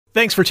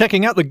Thanks for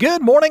checking out the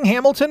Good Morning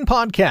Hamilton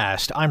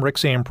podcast. I'm Rick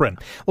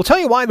Zamprin. We'll tell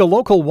you why the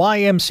local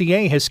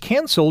YMCA has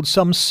canceled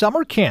some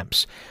summer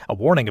camps. A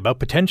warning about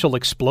potential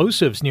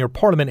explosives near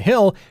Parliament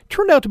Hill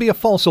turned out to be a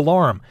false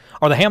alarm.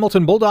 Are the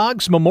Hamilton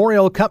Bulldogs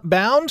Memorial Cup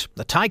bound?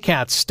 The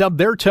Ticats stubbed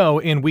their toe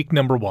in week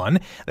number 1.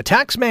 The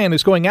taxman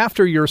is going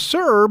after your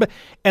CERB.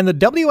 And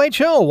the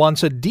WHO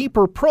wants a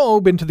deeper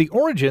probe into the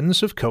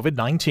origins of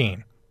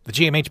COVID-19. The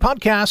GMH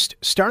podcast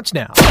starts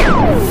now.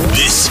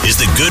 This is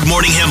the Good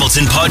Morning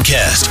Hamilton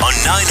podcast on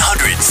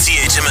 900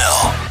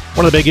 CHML.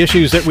 One of the big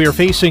issues that we are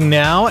facing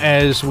now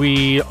as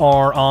we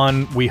are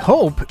on, we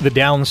hope, the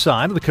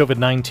downside of the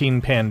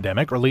COVID-19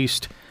 pandemic, or at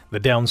least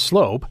the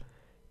downslope,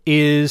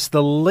 is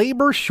the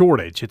labor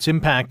shortage. It's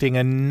impacting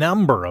a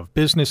number of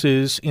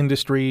businesses,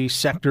 industry,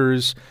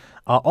 sectors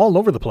all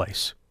over the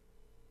place.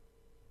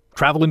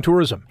 Travel and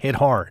tourism hit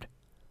hard.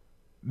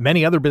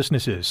 Many other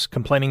businesses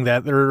complaining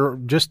that there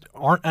just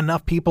aren't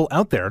enough people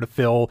out there to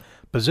fill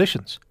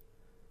positions.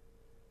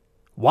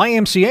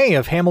 YMCA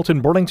of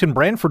Hamilton, Burlington,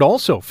 Brantford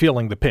also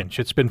feeling the pinch.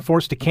 It's been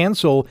forced to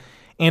cancel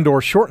and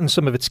or shorten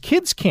some of its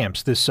kids'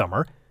 camps this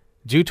summer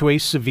due to a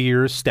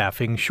severe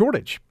staffing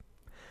shortage.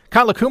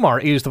 Kyla Kumar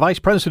is the Vice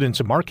President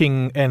of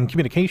Marketing and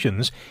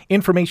Communications,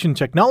 Information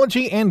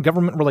Technology, and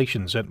Government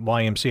Relations at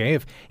YMCA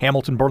of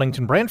Hamilton,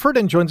 Burlington, Brantford,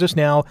 and joins us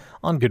now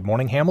on Good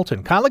Morning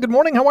Hamilton. Kyla, good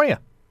morning. How are you?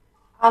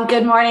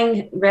 Good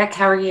morning, Rick.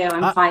 How are you?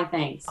 I'm fine,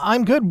 thanks.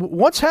 I'm good.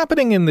 What's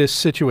happening in this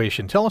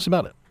situation? Tell us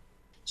about it.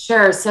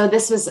 Sure. So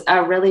this was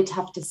a really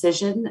tough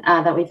decision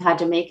that we've had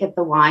to make at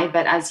the Y.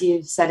 But as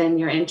you said in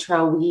your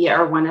intro, we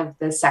are one of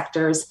the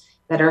sectors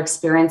that are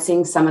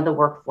experiencing some of the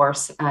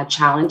workforce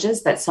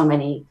challenges that so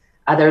many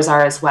others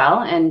are as well.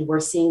 And we're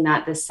seeing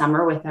that this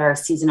summer with our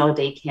seasonal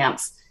day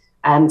camps.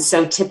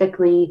 So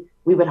typically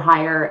we would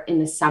hire in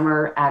the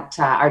summer at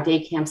our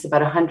day camps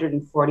about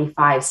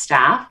 145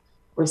 staff.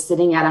 We're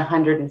sitting at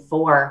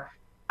 104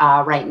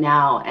 right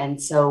now.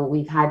 And so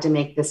we've had to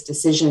make this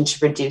decision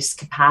to reduce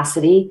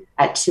capacity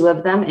at 2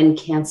 of them and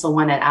cancel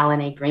one at Allen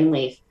A.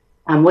 Greenleaf.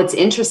 What's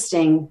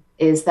interesting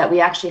is that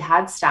we actually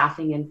had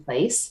staffing in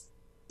place,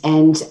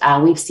 and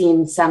we've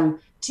seen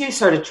two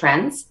sort of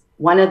trends.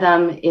 One of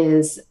them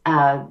is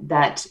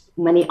that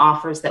many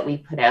offers that we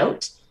put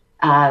out,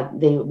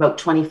 about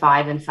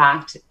 25, in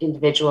fact,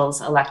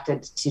 individuals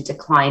elected to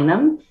decline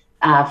them.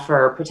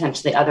 For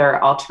potentially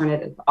other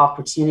alternative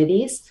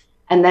opportunities.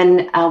 And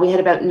then we had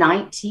about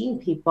 19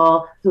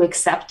 people who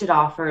accepted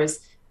offers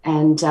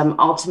and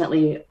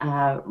ultimately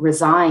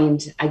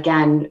resigned,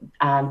 again,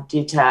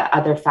 due to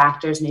other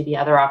factors, maybe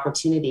other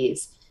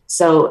opportunities.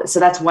 So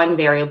that's one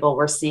variable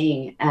we're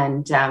seeing,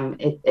 and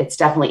it's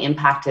definitely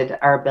impacted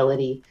our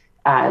ability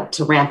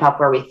to ramp up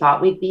where we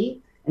thought we'd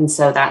be. And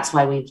so that's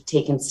why we've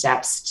taken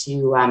steps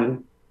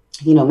to,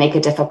 make a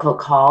difficult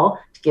call,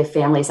 give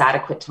families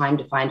adequate time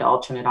to find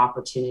alternate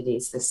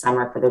opportunities this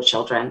summer for their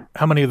children.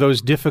 How many of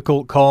those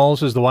difficult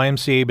calls has the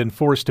YMCA been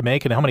forced to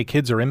make, and how many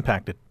kids are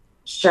impacted?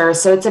 Sure.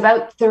 So it's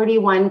about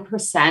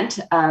 31%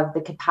 of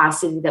the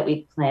capacity that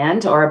we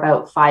planned, or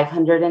about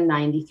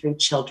 593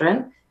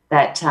 children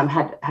that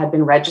had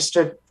been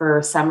registered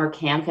for summer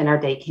camp in our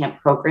day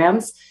camp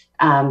programs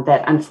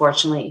that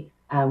unfortunately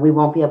we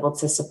won't be able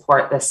to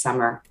support this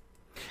summer.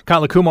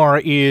 Kyla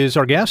Kumar is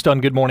our guest on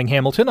Good Morning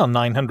Hamilton on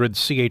 900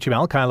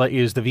 CHML. Kyla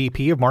is the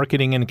VP of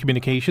Marketing and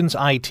Communications,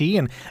 IT,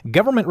 and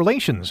Government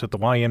Relations at the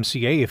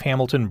YMCA of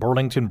Hamilton,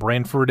 Burlington,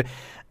 Brantford.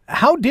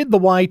 How did the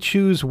Y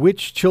choose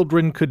which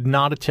children could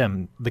not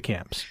attend the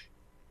camps?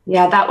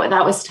 Yeah, that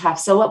was tough.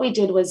 So what we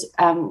did was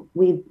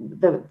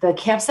the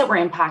camps that were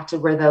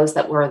impacted were those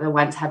that were the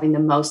ones having the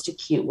most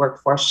acute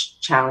workforce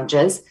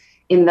challenges.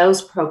 In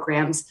those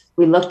programs,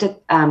 we looked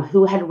at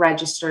who had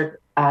registered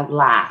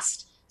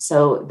last.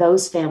 So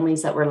those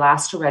families that were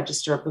last to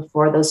register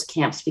before those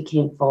camps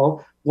became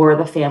full were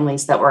the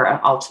families that were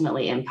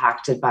ultimately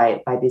impacted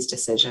by these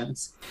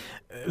decisions.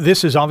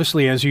 This is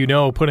obviously, as you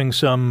know, putting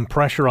some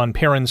pressure on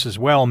parents as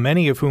well,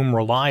 many of whom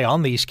rely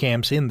on these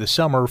camps in the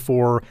summer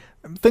for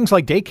things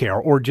like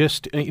daycare or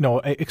just,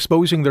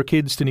 exposing their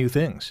kids to new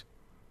things.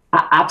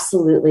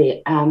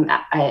 Absolutely.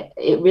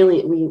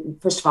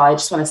 First of all, I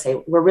just want to say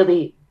we're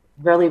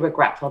really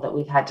regretful that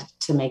we've had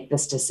to make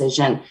this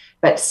decision,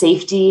 but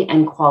safety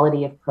and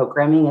quality of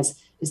programming is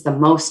the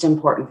most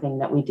important thing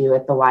that we do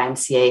at the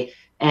YMCA.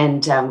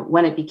 And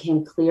when it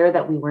became clear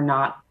that we were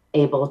not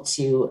able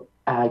to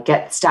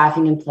get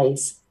staffing in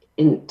place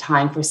in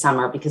time for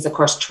summer, because of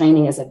course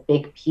training is a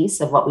big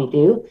piece of what we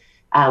do,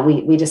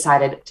 we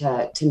decided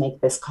to make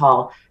this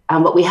call.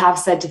 What we have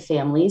said to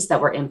families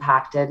that were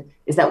impacted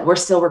is that we're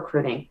still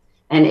recruiting.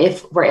 And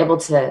if we're able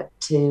to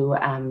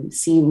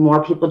see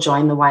more people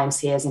join the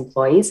YMCA as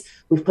employees,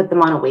 we've put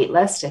them on a wait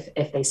list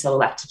if they so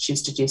elect to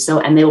choose to do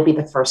so. And they will be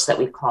the first that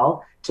we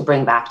call to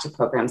bring back to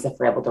programs if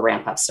we're able to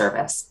ramp up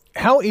service.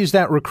 How is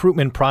that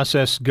recruitment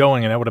process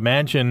going? And I would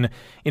imagine,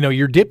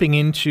 you're dipping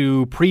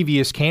into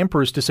previous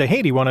campers to say,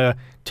 hey, do you want to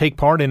take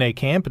part in a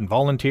camp and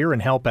volunteer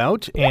and help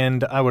out?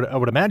 And I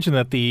would imagine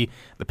that the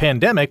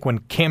pandemic, when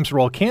camps were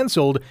all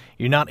canceled,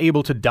 you're not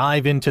able to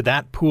dive into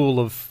that pool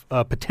of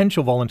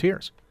potential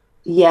volunteers.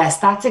 Yes,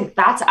 that's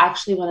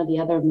actually one of the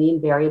other main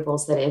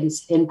variables that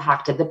is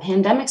impacted. The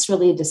pandemic's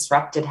really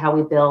disrupted how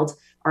we build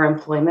our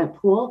employment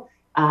pool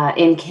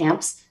in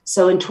camps.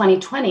 So in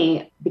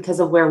 2020, because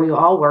of where we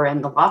all were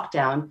in the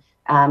lockdown,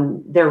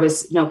 there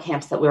was no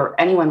camps that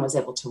anyone was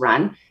able to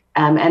run.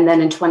 And then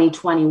in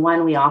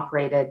 2021, we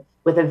operated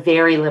with a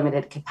very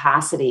limited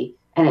capacity.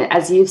 And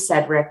as you've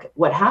said, Rick,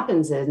 what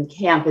happens in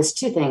camp is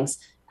two things.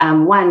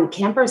 One,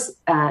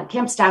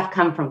 camp staff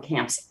come from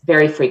camps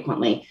very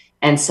frequently.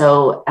 And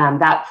so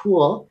that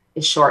pool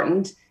is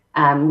shortened.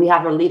 We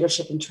have our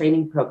leadership and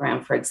training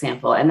program, for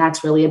example, and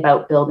that's really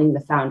about building the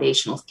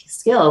foundational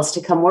skills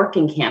to come work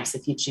in camps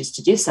if you choose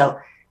to do so.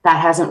 That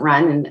hasn't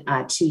run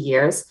in 2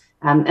 years.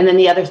 And then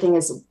the other thing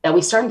is that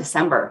we start in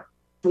December.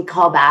 We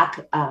call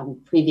back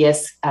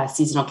previous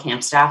seasonal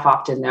camp staff.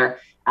 Often they're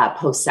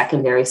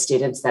post-secondary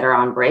students that are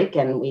on break,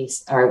 and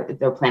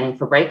they're planning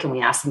for break, and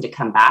we ask them to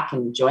come back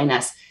and join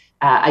us.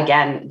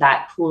 Again,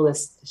 that pool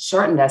is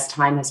shortened as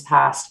time has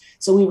passed.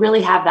 So we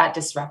really have that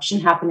disruption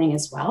happening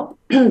as well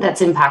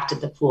that's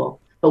impacted the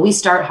pool. But we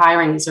start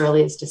hiring as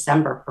early as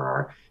December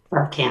for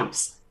our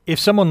camps. If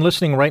someone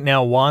listening right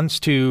now wants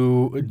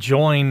to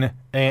join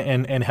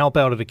and help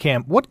out at a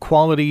camp, what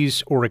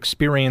qualities or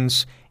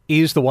experience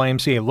is the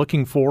YMCA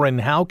looking for,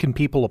 and how can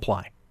people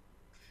apply?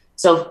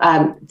 So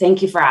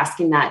thank you for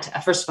asking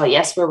that. First of all,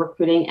 yes, we're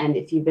recruiting. And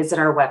if you visit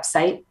our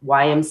website,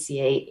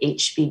 ymcahbb.ca,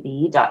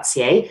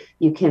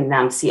 you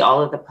can see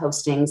all of the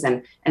postings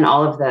and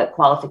all of the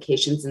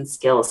qualifications and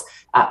skills.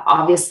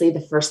 Obviously,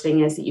 the first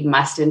thing is that you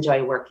must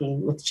enjoy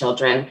working with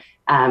children.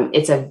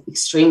 It's an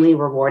extremely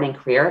rewarding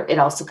career. It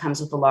also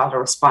comes with a lot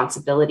of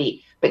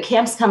responsibility. But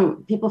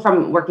people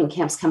from working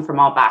camps come from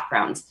all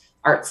backgrounds,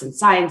 arts and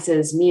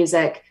sciences,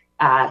 music,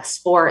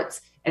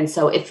 sports. And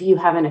so if you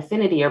have an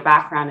affinity or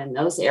background in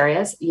those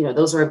areas,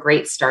 those are a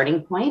great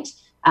starting point.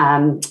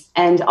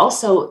 And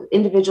also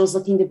individuals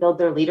looking to build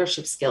their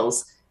leadership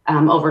skills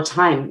over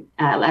time.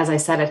 As I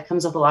said, it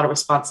comes with a lot of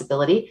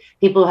responsibility.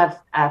 People who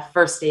have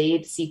first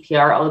aid,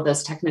 CPR, all of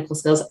those technical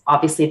skills.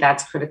 Obviously,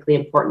 that's critically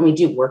important. We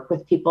do work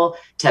with people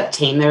to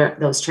obtain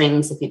those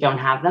trainings if you don't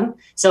have them.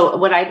 So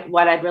what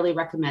I'd really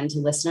recommend to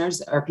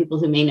listeners or people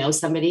who may know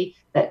somebody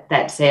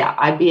that say,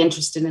 I'd be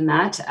interested in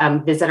that,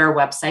 visit our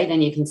website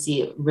and you can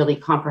see really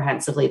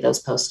comprehensively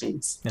those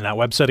postings. And that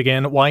website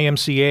again,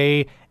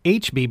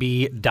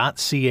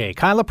 ymcahbb.ca.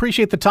 Kyle,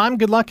 appreciate the time.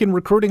 Good luck in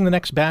recruiting the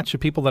next batch of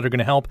people that are going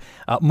to help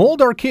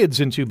mold our kids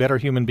into better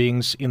human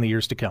beings in the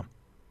years to come.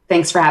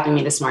 Thanks for having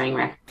me this morning,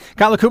 Rick.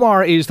 Kyla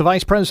Kumar is the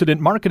Vice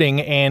President,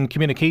 Marketing and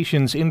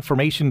Communications,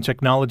 Information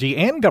Technology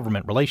and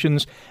Government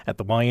Relations at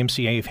the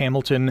YMCA of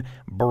Hamilton,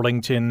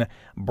 Burlington,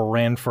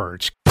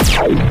 Brantford.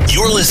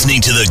 You're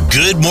listening to the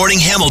Good Morning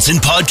Hamilton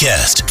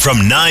podcast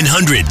from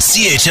 900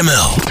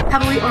 CHML.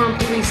 Heavily armed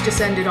police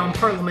descended on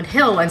Parliament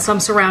Hill and some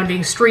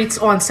surrounding streets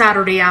on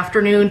Saturday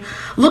afternoon,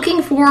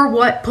 looking for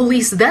what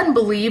police then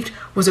believed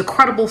was a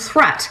credible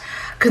threat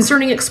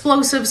concerning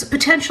explosives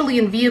potentially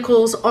in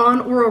vehicles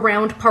on or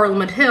around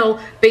Parliament Hill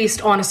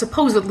based on a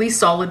supposedly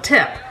solid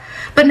tip.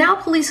 But now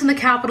police in the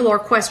capital are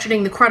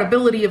questioning the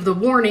credibility of the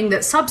warning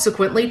that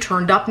subsequently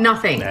turned up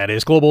nothing. That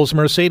is Global's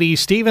Mercedes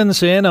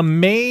Stevenson. A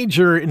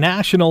major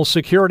national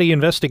security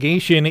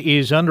investigation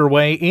is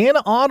underway in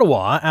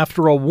Ottawa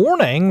after a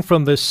warning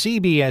from the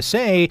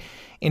CBSA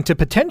into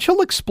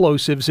potential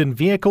explosives in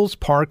vehicles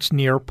parked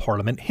near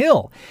Parliament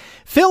Hill.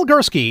 Phil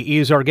Gursky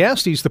is our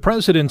guest. He's the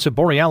president of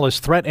Borealis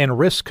Threat and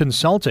Risk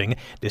Consulting,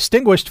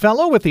 distinguished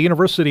fellow with the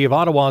University of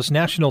Ottawa's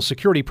National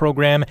Security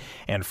Program,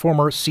 and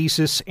former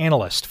CSIS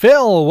analyst.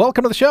 Phil,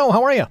 welcome to the show.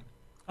 How are you?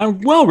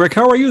 I'm well, Rick.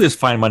 How are you this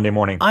fine Monday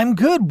morning? I'm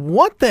good.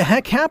 What the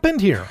heck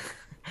happened here?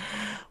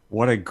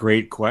 What a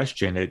great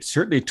question. It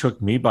certainly took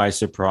me by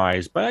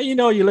surprise. But,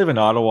 you live in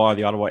Ottawa,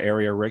 the Ottawa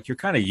area, Rick. You're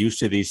kind of used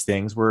to these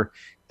things. We're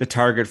the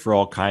target for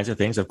all kinds of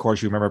things. Of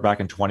course, you remember back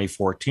in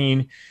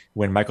 2014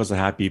 when Michael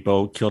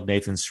Zahapi-Bo killed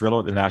Nathan Cirillo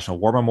at the National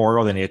War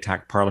Memorial. Then he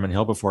attacked Parliament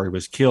Hill before he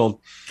was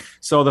killed.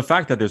 So the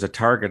fact that there's a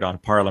target on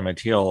Parliament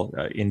Hill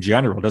in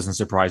general doesn't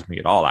surprise me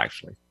at all,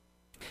 actually.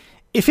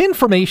 If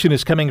information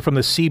is coming from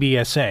the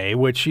CBSA,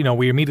 which,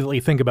 we immediately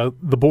think about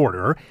the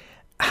border,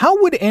 how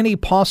would any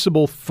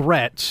possible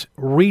threat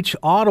reach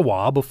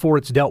Ottawa before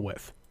it's dealt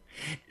with?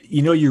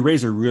 You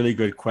raise a really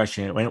good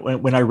question.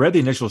 When I read the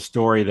initial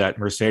story that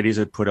Mercedes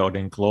had put out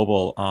in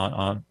Global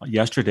on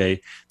yesterday,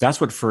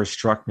 that's what first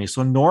struck me.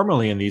 So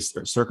normally in these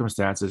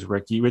circumstances,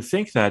 Rick, you would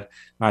think that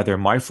either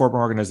my former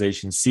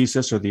organization,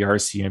 CSIS, or the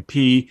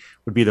RCMP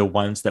would be the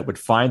ones that would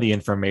find the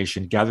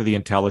information, gather the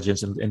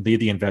intelligence, and lead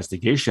the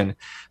investigation.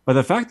 But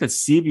the fact that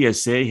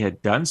CBSA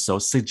had done so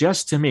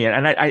suggests to me,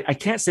 and I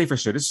can't say for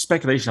sure, this is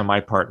speculation on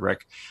my part,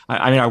 Rick.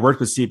 I worked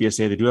with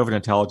CBSA. They do have an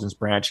intelligence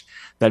branch,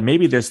 that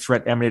maybe this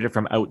threat emanated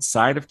from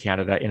outside of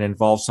Canada and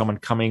involves someone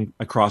coming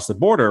across the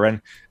border.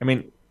 And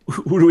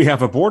who do we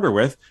have a border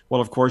with?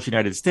 Well, of course,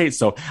 United States.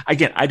 So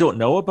again, I don't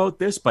know about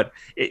this, but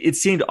it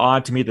seemed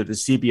odd to me that the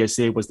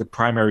CBSA was the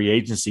primary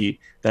agency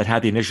that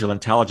had the initial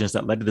intelligence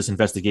that led to this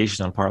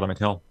investigation on Parliament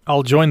Hill.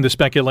 I'll join the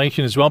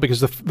speculation as well,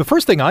 because the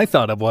first thing I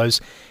thought of was,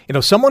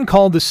 someone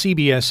called the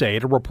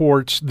CBSA to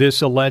report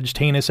this alleged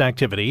heinous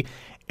activity,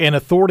 and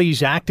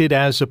authorities acted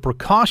as a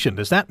precaution.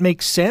 Does that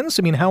make sense?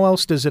 I mean, how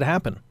else does it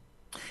happen?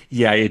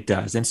 Yeah, it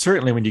does. And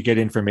certainly when you get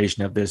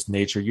information of this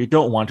nature, you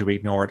don't want to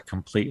ignore it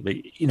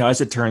completely.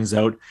 As it turns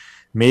out,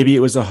 maybe it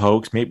was a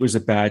hoax, maybe it was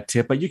a bad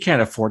tip, but you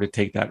can't afford to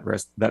take that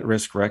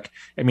risk, Rick.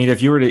 I mean,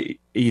 if you were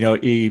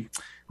to,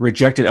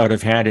 reject it out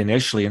of hand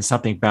initially and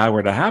something bad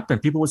were to happen,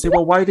 people would say,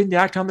 well, why didn't you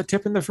act on the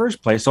tip in the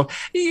first place? So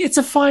it's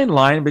a fine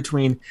line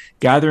between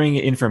gathering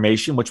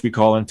information, which we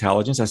call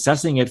intelligence,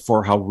 assessing it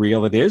for how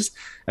real it is,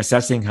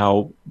 assessing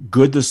how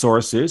good the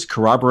source is,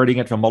 corroborating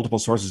it from multiple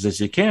sources as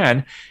you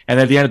can, and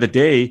at the end of the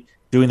day,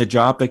 doing the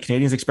job that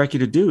Canadians expect you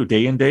to do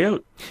day in, day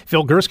out.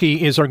 Phil Gursky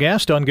is our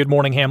guest on Good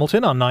Morning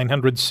Hamilton on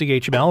 900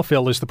 CHML.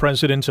 Phil is the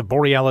president of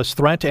Borealis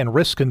Threat and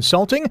Risk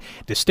Consulting,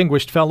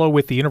 distinguished fellow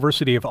with the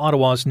University of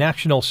Ottawa's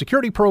National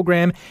Security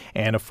Program,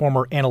 and a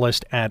former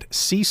analyst at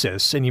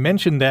CSIS. And you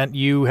mentioned that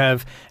you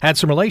have had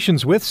some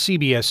relations with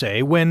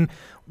CBSA. When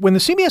the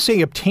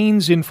CBSA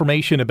obtains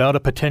information about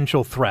a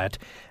potential threat,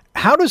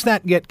 how does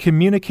that get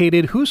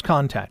communicated? Who's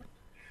contact?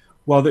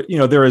 Well,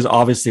 there is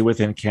obviously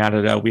within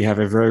Canada, we have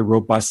a very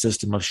robust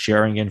system of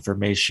sharing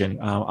information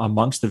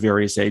amongst the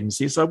various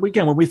agencies. So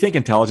again, when we think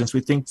intelligence, we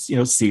think,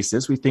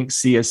 CSIS, we think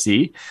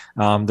CSE,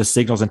 the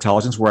signals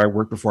intelligence, where I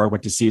worked before I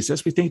went to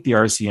CSIS. We think the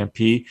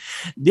RCMP.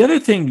 The other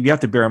thing you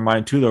have to bear in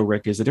mind too, though,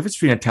 Rick, is the difference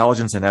between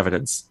intelligence and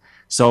evidence.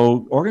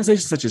 So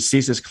organizations such as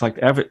CSIS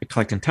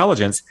collect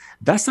intelligence.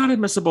 That's not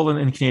admissible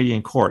in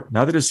Canadian court.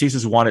 Neither does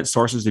CSIS want its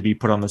sources to be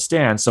put on the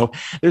stand. So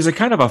there's a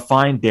kind of a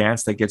fine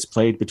dance that gets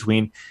played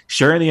between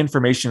sharing the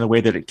information in a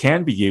way that it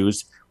can be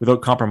used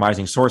without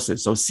compromising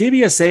sources. So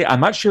CBSA, I'm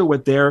not sure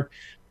what their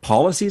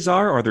policies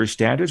are or their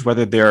standards,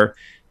 whether their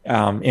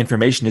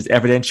information is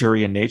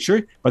evidentiary in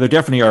nature, but there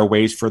definitely are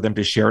ways for them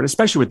to share it,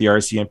 especially with the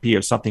RCMP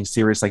if something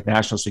serious like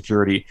national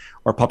security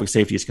or public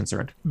safety is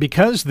concerned.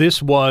 Because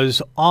this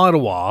was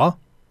Ottawa,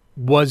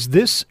 was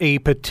this a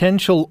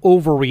potential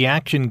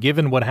overreaction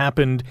given what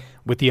happened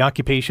with the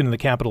occupation of the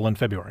capital in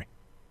February?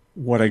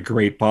 What a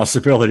great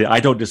possibility. I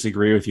don't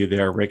disagree with you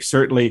there, Rick.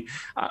 Certainly,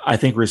 I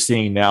think we're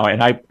seeing now,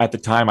 and at the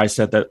time I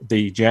said that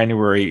the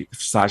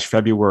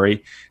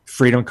January/February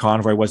Freedom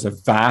Convoy was a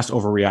vast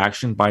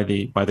overreaction by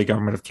the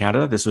government of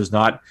Canada. This was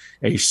not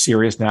a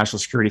serious national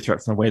security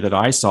threat from the way that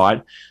I saw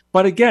it.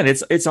 But again,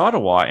 it's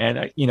Ottawa,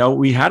 and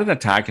we had an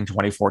attack in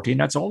 2014.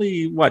 That's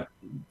only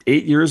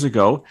 8 years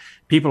ago.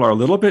 People are a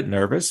little bit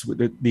nervous.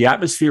 The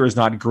atmosphere is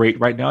not great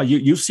right now.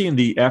 You've seen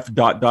the F.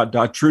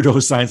 Trudeau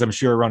signs, I'm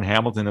sure, around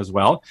Hamilton as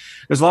well.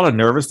 There's a lot of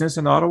nervousness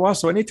in Ottawa.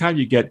 So anytime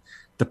you get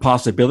the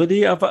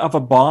possibility of a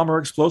bomb or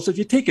explosive,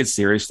 you take it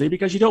seriously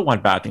because you don't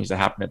want bad things to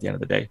happen at the end of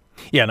the day.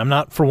 Yeah, and I'm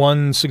not for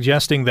one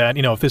suggesting that,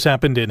 if this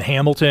happened in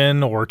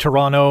Hamilton or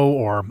Toronto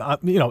or,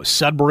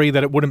 Sudbury,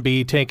 that it wouldn't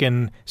be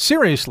taken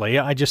seriously.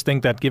 I just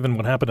think that given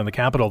what happened in the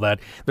capital, that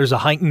there's a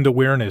heightened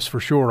awareness for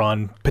sure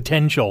on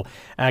potential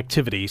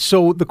activity.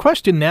 So the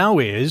question now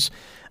is,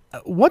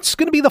 what's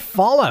going to be the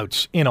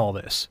fallout in all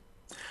this?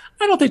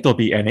 I don't think there'll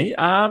be any.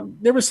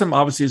 There was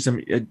obviously some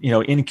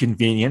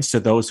inconvenience to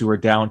those who were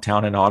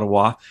downtown in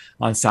Ottawa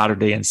on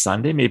Saturday and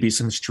Sunday. Maybe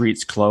some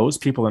streets closed.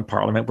 People in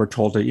Parliament were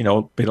told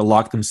to,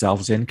 lock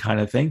themselves in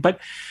kind of thing. But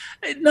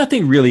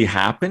nothing really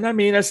happened. I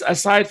mean,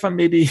 aside from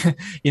maybe,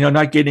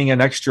 not getting an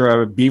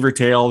extra beaver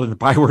tail in the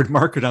Byward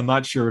Market, I'm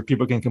not sure if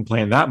people can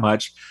complain that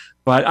much.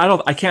 But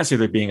I can't say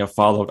there being a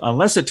follow-up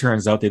unless it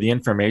turns out that the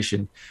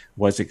information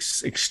was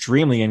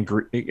extremely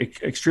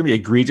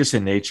egregious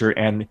in nature,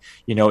 and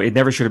it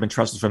never should have been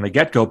trusted from the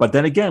get-go. But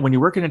then again, when you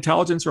work in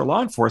intelligence or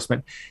law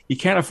enforcement, you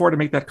can't afford to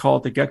make that call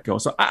at the get-go.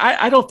 So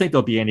I don't think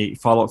there'll be any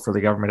follow-up for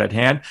the government at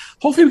hand.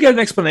 Hopefully, we get an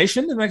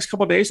explanation in the next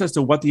couple of days as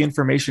to what the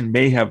information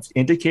may have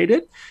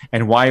indicated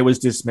and why it was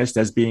dismissed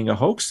as being a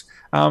hoax.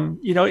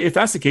 If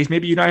that's the case,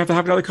 maybe you and I have to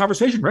have another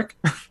conversation, Rick.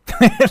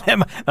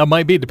 That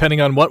might be, depending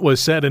on what was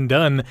said and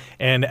done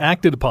and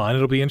acted upon.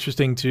 It'll be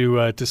interesting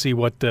to see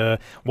what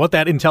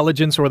that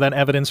intelligence or that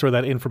evidence or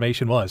that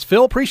information was.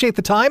 Phil, appreciate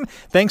the time.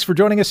 Thanks for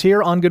joining us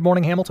here on Good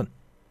Morning Hamilton.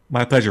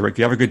 My pleasure, Rick.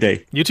 You have a good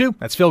day. You too.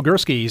 That's Phil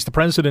Gursky. He's the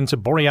president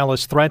of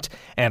Borealis Threat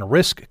and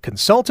Risk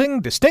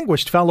Consulting,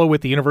 distinguished fellow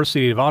with the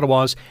University of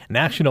Ottawa's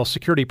National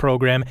Security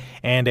Program,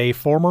 and a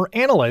former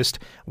analyst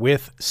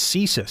with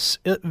CSIS.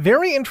 A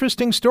very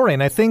interesting story,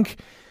 and I think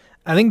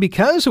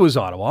because it was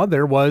Ottawa,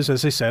 there was,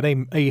 as I said,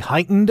 a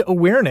heightened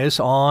awareness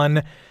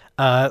on,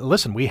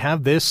 listen, we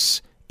have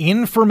this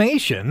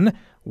information,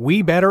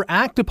 we better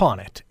act upon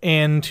it.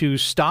 And to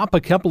stop a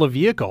couple of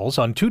vehicles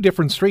on two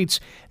different streets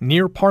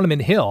near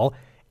Parliament Hill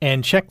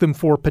and check them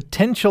for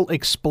potential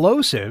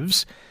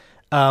explosives,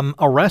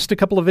 arrest a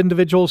couple of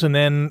individuals and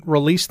then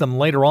release them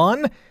later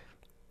on,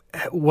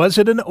 was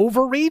it an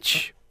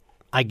overreach?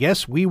 I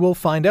guess we will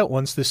find out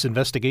once this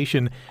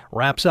investigation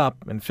wraps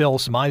up, and Phil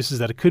surmises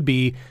that it could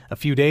be a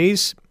few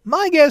days.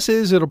 My guess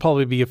is it'll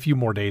probably be a few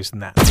more days than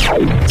that.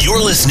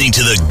 You're listening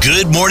to the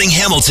Good Morning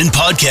Hamilton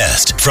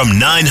podcast from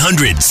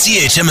 900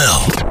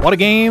 CHML. What a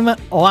game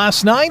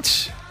last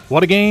night.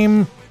 What a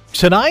game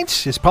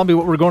tonight is probably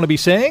what we're going to be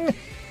saying.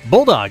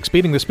 Bulldogs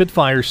beating the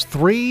Spitfires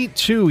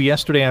 3-2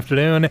 yesterday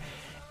afternoon,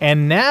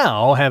 and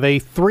now have a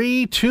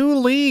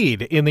 3-2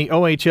 lead in the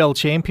OHL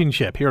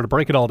Championship. Here to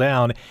break it all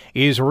down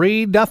is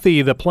Reid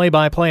Duthie, the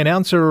play-by-play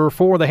announcer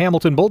for the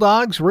Hamilton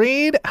Bulldogs.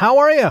 Reid, how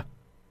are you?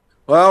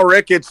 Well,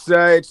 Rick, it's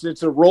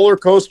a roller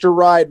coaster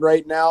ride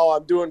right now.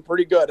 I'm doing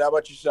pretty good. How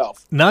about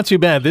yourself? Not too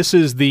bad. This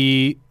is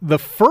the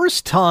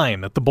first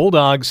time that the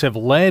Bulldogs have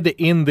led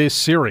in this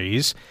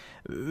series.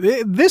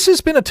 This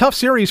has been a tough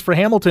series for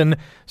Hamilton.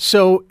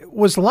 So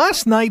was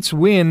last night's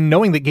win,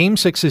 knowing that Game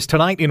 6 is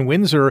tonight in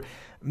Windsor,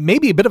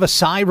 maybe a bit of a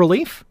sigh of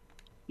relief?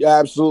 Yeah,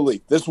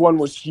 absolutely. This one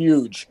was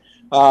huge.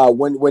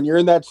 When you're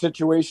in that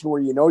situation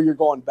where you know you're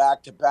going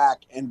back-to-back,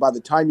 and by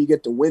the time you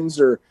get to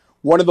Windsor,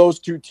 one of those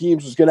two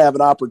teams was going to have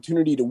an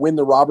opportunity to win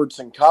the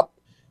Robertson Cup.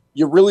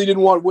 You really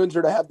didn't want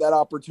Windsor to have that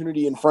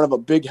opportunity in front of a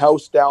big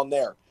house down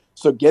there.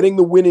 So getting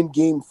the win in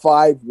Game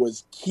 5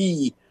 was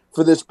key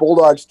for this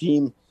Bulldogs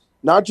team.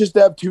 Not just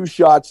to have two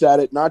shots at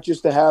it, not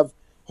just to have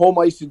home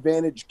ice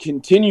advantage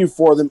continue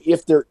for them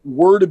if there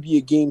were to be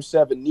a Game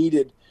 7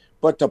 needed,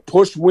 but to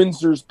push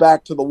Windsor's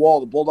back to the wall.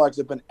 The Bulldogs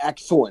have been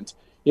excellent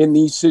in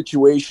these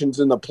situations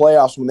in the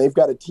playoffs when they've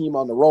got a team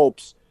on the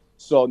ropes.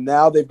 So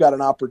now they've got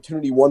an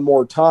opportunity one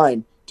more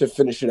time to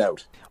finish it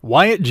out.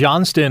 Wyatt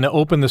Johnston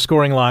opened the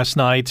scoring last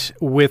night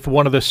with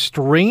one of the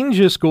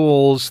strangest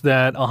goals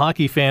that a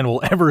hockey fan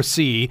will ever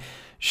see.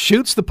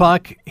 Shoots the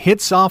puck,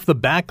 hits off the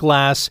back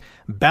glass,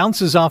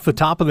 bounces off the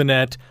top of the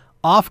net,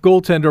 off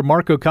goaltender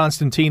Marco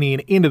Constantini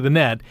and into the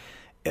net.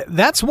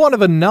 That's one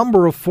of a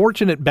number of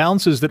fortunate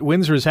bounces that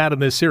Windsor's had in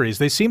this series.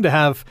 They seem to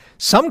have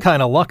some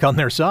kind of luck on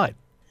their side.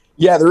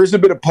 Yeah, there is a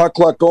bit of puck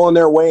luck going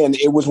their way, and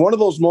it was one of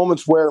those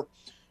moments where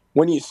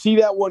when you see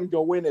that one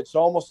go in, it's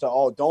almost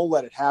don't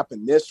let it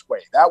happen this way.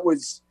 That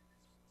was,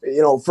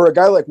 for a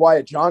guy like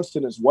Wyatt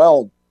Johnston as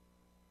well,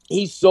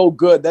 he's so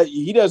good that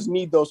he doesn't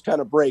need those kind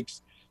of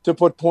breaks to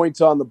put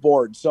points on the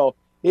board. So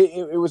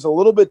it was a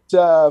little bit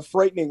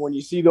frightening when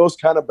you see those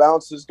kind of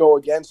bounces go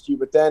against you.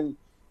 But then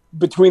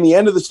between the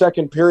end of the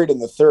second period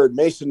and the third,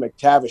 Mason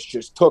McTavish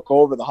just took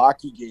over the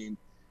hockey game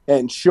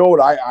and showed,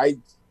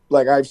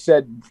 like I've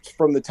said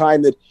from the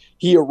time that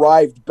he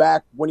arrived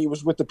back when he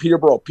was with the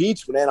Peterborough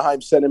Petes, when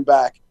Anaheim sent him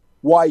back,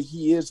 why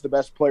he is the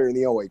best player in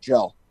the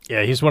OHL.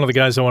 Yeah, he's one of the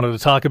guys I wanted to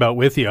talk about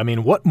with you. I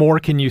mean, what more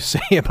can you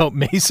say about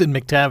Mason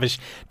McTavish?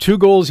 2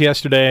 goals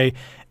yesterday,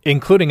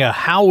 including a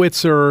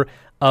howitzer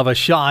of a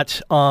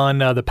shot on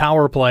the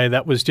power play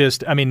that was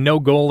just, no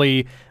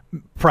goalie,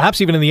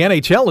 perhaps even in the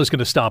NHL, is going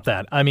to stop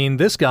that. I mean,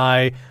 this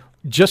guy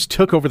just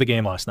took over the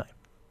game last night.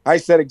 I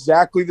said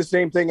exactly the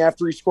same thing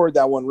after he scored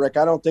that one, Rick.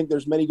 I don't think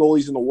there's many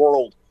goalies in the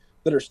world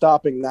that are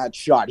stopping that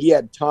shot. He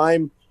had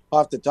time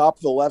off the top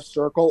of the left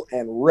circle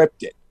and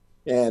ripped it.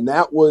 And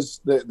that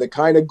was the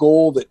kind of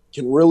goal that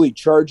can really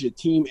charge a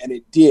team, and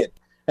it did.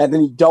 And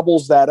then he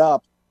doubles that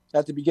up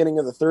at the beginning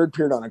of the third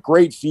period on a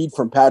great feed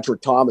from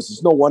Patrick Thomas.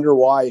 It's no wonder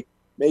why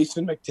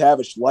Mason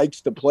McTavish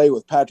likes to play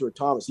with Patrick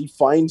Thomas. He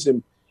finds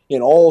him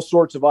in all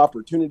sorts of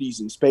opportunities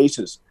and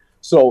spaces.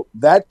 So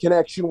that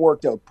connection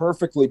worked out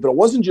perfectly. But it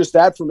wasn't just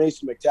that for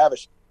Mason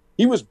McTavish.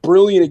 He was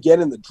brilliant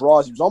again in the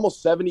draws. He was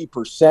almost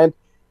 70%.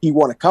 He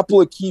won a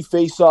couple of key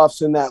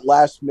faceoffs in that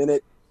last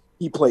minute.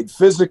 He played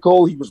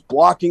physical. He was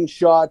blocking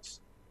shots.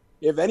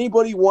 If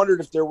anybody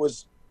wondered if there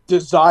was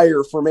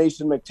desire for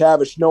Mason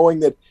McTavish,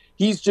 knowing that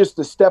he's just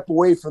a step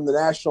away from the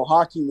National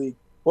Hockey League,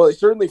 well, they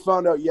certainly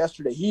found out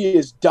yesterday. He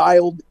is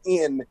dialed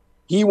in.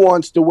 He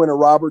wants to win a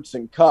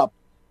Robertson Cup.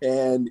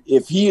 And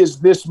if he is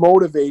this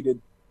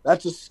motivated,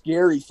 that's a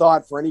scary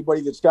thought for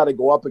anybody that's got to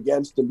go up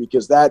against him,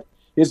 because that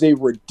is a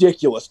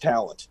ridiculous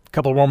talent. A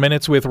couple more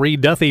minutes with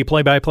Reid Duthie,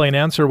 play-by-play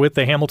announcer with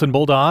the Hamilton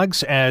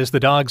Bulldogs, as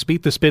the Dogs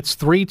beat the Spits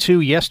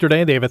 3-2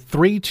 yesterday. They have a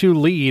 3-2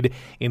 lead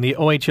in the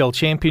OHL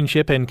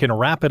Championship and can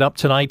wrap it up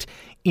tonight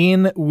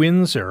in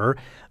Windsor.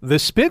 The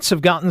Spits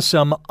have gotten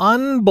some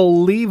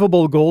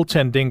unbelievable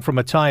goaltending from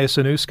Matthias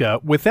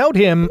Anuska. Without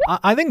him,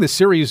 I think the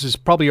series is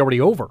probably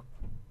already over.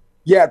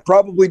 Yeah, it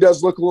probably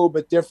does look a little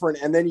bit different.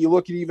 And then you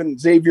look at even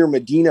Xavier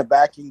Medina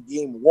back in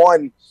Game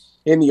 1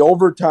 in the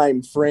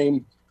overtime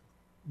frame.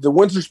 The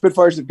Windsor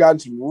Spitfires have gotten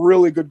some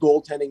really good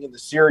goaltending in the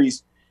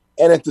series.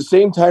 And at the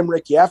same time,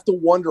 Rick, you have to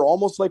wonder,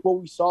 almost like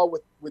what we saw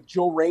with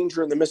Joe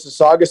Ranger in the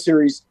Mississauga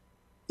series,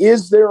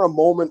 is there a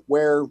moment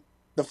where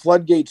the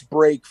floodgates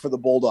break for the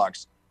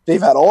Bulldogs?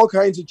 They've had all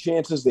kinds of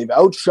chances. They've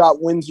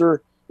outshot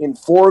Windsor in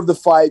 4 of the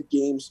 5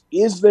 games.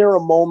 Is there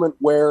a moment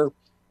where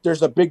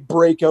there's a big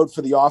breakout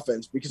for the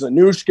offense? Because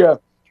Anushka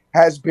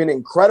has been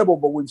incredible,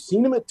 but we've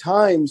seen him at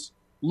times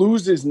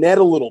lose his net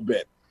a little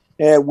bit.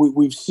 And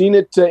we've seen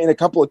it in a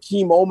couple of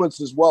key moments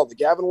as well. The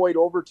Gavin White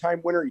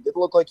overtime winner, he didn't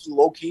look like he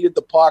located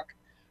the puck.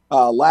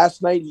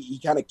 Last night, he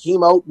kind of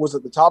came out, was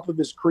at the top of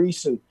his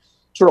crease, and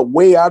sort of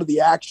way out of the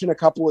action a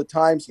couple of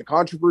times. The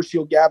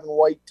controversial Gavin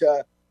White,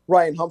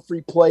 Ryan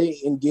Humphrey play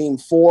in Game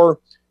 4.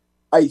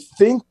 I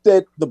think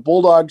that the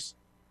Bulldogs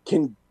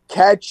can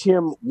catch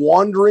him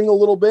wandering a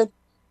little bit,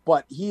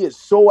 but he is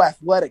so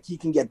athletic, he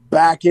can get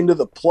back into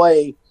the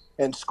play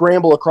and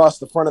scramble across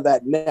the front of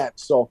that net.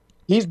 So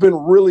he's been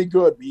really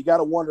good, but you got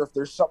to wonder if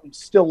there's something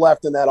still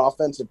left in that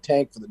offensive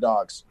tank for the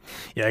Dogs.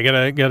 Yeah,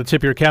 I got to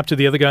tip your cap to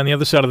the other guy on the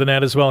other side of the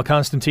net as well.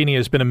 Constantini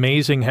has been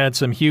amazing, had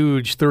some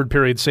huge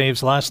third-period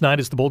saves last night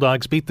as the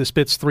Bulldogs beat the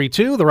Spits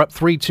 3-2. They're up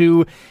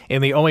 3-2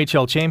 in the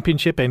OHL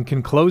Championship and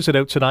can close it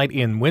out tonight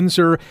in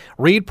Windsor.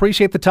 Reed,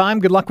 appreciate the time.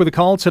 Good luck with the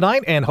call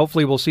tonight, and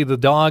hopefully we'll see the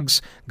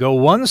Dogs go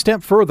one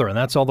step further, and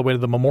that's all the way to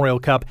the Memorial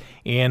Cup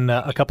in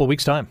a couple of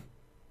weeks' time.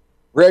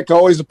 Rick,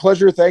 always a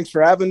pleasure. Thanks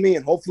for having me,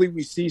 and hopefully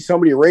we see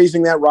somebody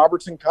raising that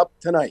Robertson Cup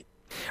tonight.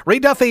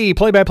 Reed Duffy,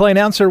 play-by-play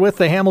announcer with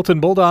the Hamilton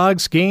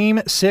Bulldogs.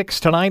 Game 6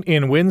 tonight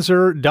in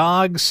Windsor.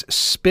 Dogs,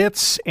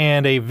 Spits,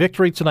 and a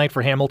victory tonight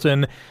for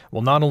Hamilton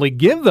will not only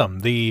give them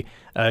the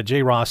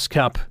J. Ross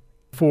Cup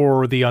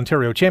for the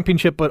Ontario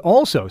Championship, but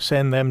also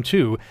send them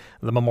to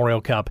the Memorial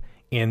Cup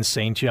in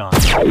St. John.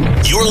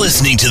 You're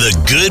listening to the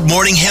Good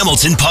Morning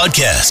Hamilton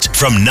podcast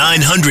from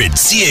 900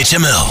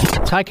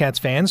 CHML. Ticats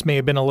fans may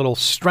have been a little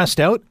stressed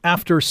out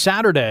after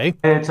Saturday.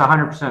 It's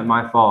 100%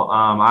 my fault.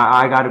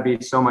 I got to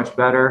be so much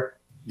better.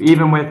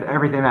 Even with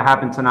everything that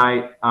happened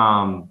tonight,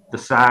 the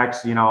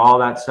sacks, all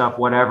that stuff,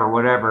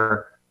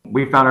 whatever.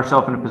 We found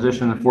ourselves in a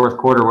position in the fourth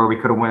quarter where we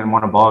could have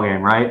won a ball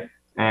game, right?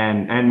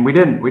 And we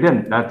didn't.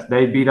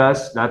 They beat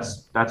us.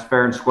 That's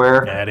fair and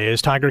square. That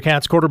is Tiger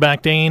Cats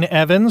quarterback Dane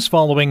Evans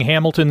following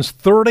Hamilton's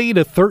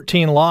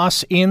 30-13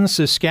 loss in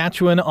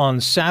Saskatchewan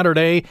on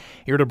Saturday.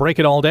 Here to break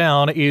it all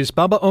down is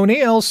Bubba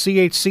O'Neill,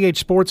 CHCH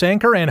Sports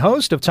anchor and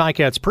host of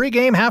Ticats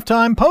pregame,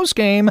 halftime,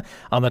 postgame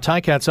on the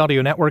Ticats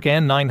Audio Network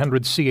and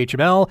 900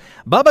 CHML.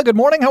 Bubba, good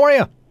morning. How are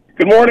you?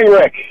 Good morning,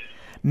 Rick.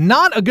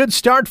 Not a good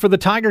start for the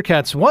Tiger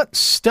Cats. What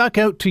stuck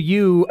out to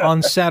you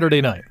on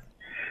Saturday night?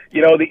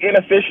 The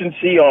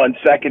inefficiency on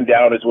second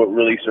down is what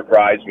really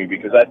surprised me,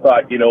 because I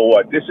thought,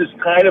 this is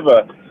kind of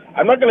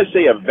I'm not going to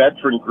say a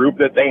veteran group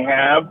that they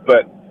have,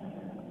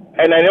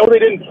 and I know they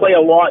didn't play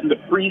a lot in the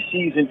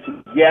preseason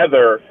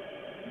together,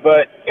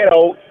 but,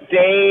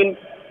 Dane,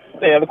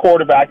 the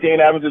quarterback,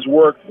 Dane Evans, has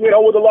worked, with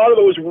a lot of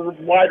those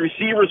wide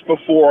receivers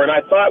before, and I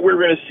thought we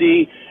were going to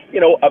see,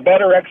 a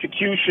better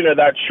execution of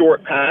that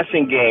short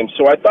passing game.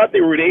 So I thought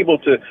they were able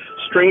to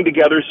string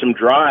together some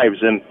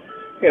drives, and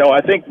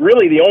I think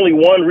really the only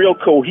one real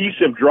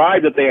cohesive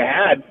drive that they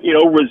had,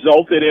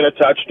 resulted in a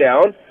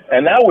touchdown,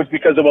 and that was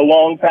because of a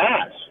long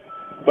pass.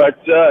 But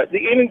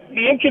the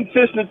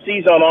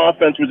inconsistencies on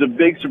offense was a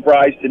big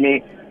surprise to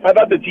me. I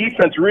thought the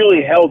defense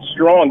really held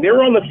strong. They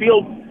were on the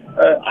field,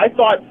 I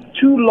thought,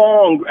 too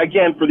long,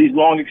 again, for these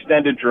long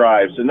extended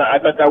drives, and I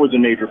thought that was a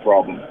major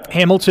problem.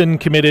 Hamilton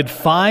committed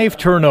 5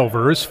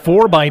 turnovers,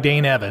 4 by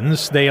Dane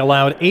Evans. They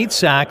allowed 8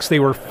 sacks. They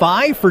were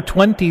 5 for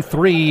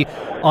 23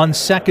 on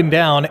second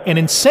down. And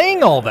in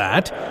saying all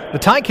that, the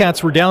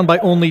Ticats were down by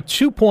only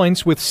 2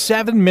 points with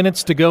 7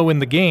 minutes to go in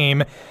the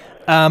game.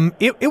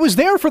 It was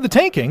there for the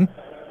taking.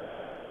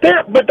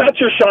 But that's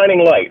your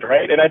shining light,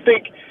 right? And I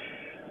think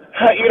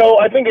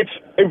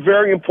it's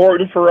very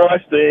important for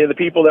us, the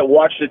people that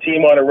watch the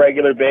team on a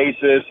regular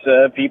basis,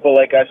 people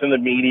like us in the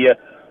media,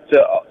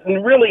 to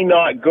really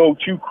not go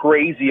too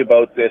crazy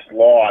about this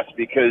loss,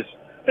 because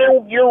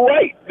you're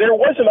right. There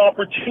was an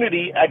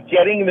opportunity at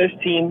getting this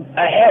team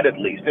ahead, at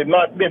least. If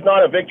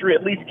not a victory,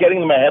 at least getting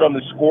them ahead on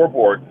the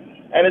scoreboard.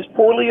 And as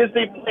poorly as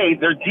they played,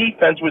 their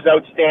defense was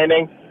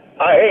outstanding.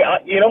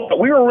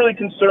 We were really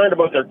concerned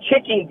about their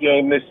kicking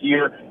game this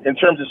year in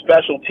terms of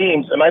special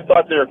teams, and I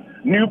thought their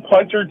new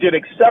punter did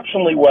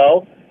exceptionally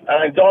well,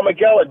 and Don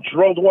Miguel had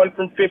drilled one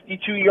from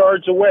 52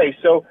 yards away.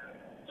 So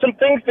some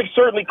things to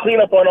certainly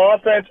clean up on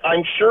offense.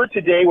 I'm sure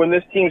today when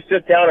this team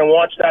sits down and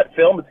watch that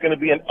film, it's going to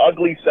be an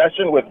ugly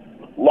session with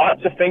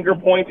lots of finger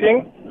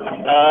pointing.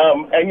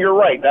 And you're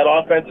right, that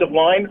offensive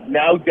line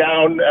now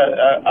down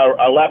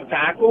a left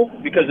tackle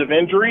because of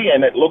injury,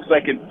 and it looks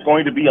like it's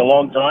going to be a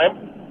long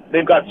time.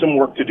 They've got some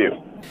work to do.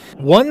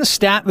 One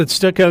stat that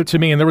stuck out to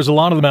me, and there was a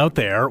lot of them out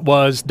there,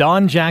 was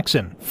Don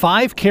Jackson.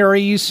 5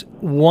 carries,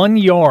 1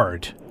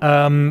 yard.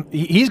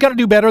 He's got to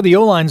do better. The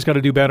O-line's got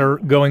to do better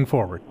going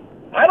forward.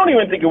 I don't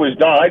even think it was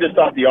Don. I just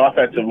thought the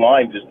offensive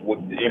line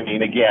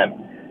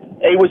again,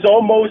 it was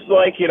almost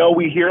like,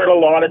 we hear it a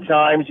lot of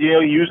times,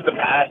 use the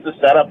pass to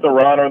set up the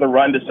run or the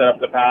run to set up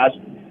the pass.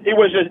 It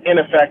was just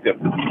ineffective.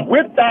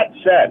 With that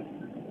said,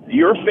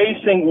 you're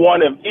facing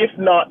one of, if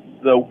not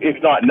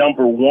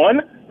number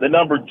one, the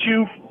number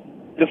 2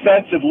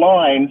 defensive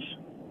lines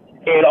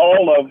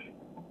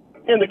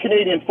in the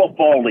Canadian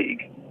Football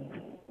League.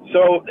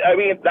 So,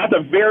 that's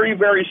a very,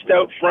 very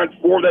stout front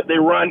four that they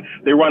run.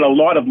 They run a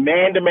lot of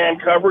man-to-man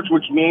coverage,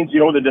 which means,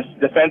 the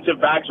defensive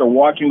backs are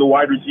watching the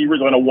wide receivers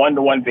on a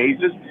one-to-one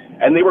basis,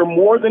 and they were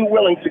more than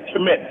willing to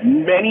commit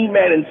many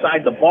men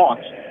inside the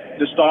box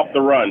to stop the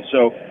run.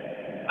 So,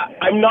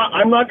 I'm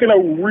not going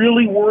to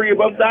really worry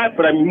about that,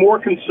 but I'm more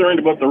concerned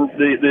about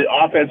the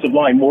offensive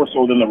line more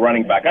so than the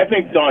running back. I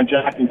think Don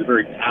Jackson's a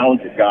very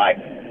talented guy,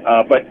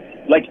 but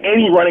like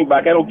any running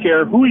back, I don't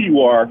care who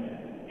you are,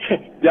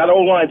 that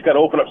O-line's got to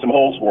open up some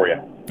holes for you.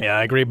 Yeah,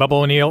 I agree. Bubba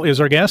O'Neill is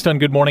our guest on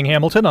Good Morning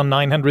Hamilton on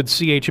 900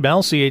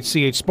 CHML,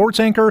 CHCH Sports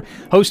Anchor,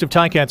 host of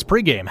Ticats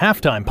pregame,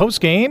 halftime,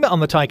 postgame on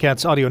the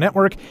Ticats audio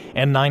network,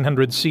 and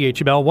 900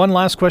 CHML. One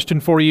last question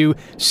for you.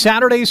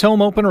 Saturday's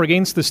home opener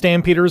against the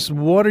Stampeders,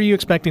 what are you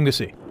expecting to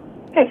see?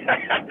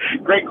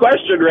 Great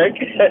question, Rick.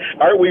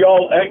 Aren't we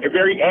all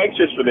very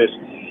anxious for this?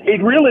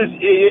 It really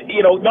is,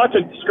 not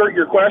to skirt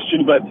your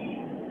question, but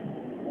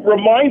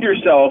remind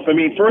yourself,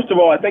 first of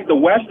all, I think the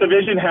West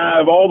Division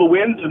have all the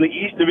wins and the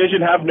East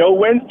Division have no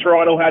wins.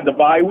 Toronto had the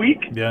bye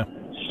week. Yeah.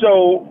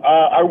 So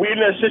are we in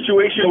a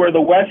situation where the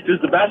West is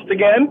the best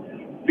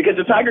again? Because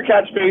the Tiger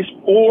Cats face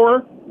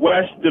 4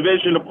 West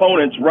Division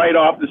opponents right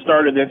off the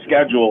start of this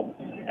schedule.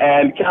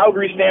 And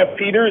Calgary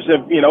Stampeders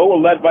have,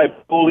 led by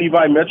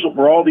Levi Mitchell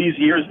for all these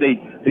years. They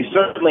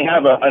certainly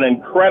have an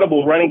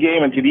incredible running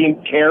game and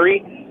Kadeem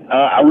Carey,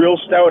 a real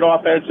stout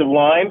offensive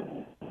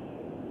line.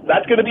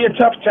 That's going to be a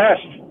tough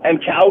test. And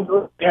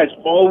Calgary has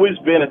always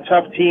been a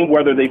tough team,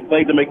 whether they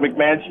played the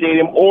McMahon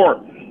Stadium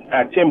or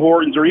at Tim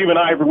Hortons or even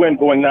Ivor Wynne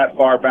going that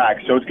far back.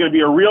 So it's going to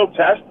be a real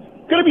test.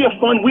 It's going to be a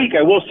fun week.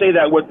 I will say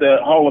that with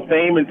the Hall of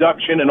Fame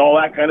induction and all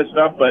that kind of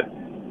stuff. But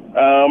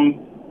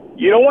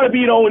you don't want to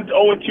be an 0-2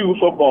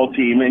 football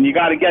team, and you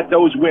got to get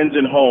those wins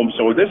in home.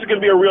 So this is going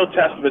to be a real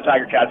test for the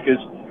Tiger Cats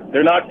because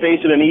they're not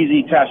facing an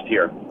easy test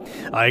here.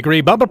 I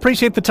agree. Bub,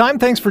 appreciate the time.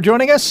 Thanks for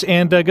joining us,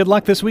 and good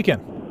luck this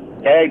weekend.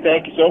 Hey,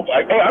 thank you so much.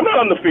 Hey, I'm not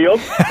on the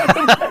field.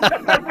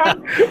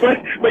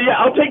 but yeah,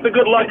 I'll take the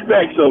good luck.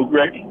 Thanks,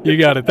 Rick. You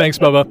got it. Thanks,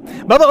 Bubba.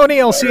 Bubba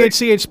O'Neill,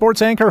 CHCH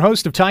Sports Anchor,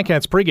 host of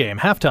Ticats pregame,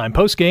 halftime,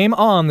 postgame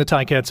on the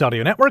Ticats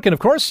audio network. And, of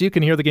course, you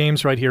can hear the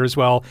games right here as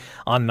well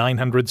on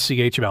 900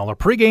 CHML. Our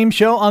pregame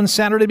show on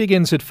Saturday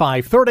begins at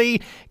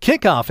 5:30,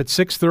 kickoff at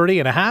 6:30,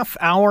 and a half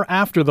hour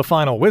after the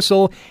final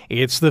whistle.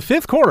 It's the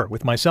fifth quarter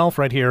with myself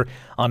right here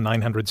on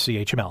 900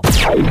 CHML.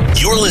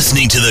 You're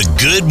listening to the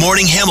Good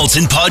Morning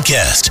Hamilton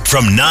podcast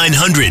from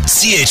 900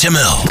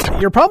 CHML.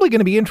 You're probably going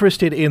to be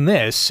interested in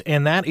this,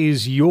 and that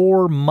is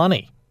your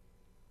money.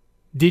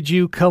 Did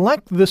you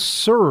collect the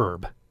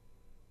CERB?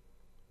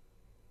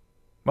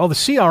 Well, the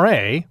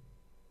CRA,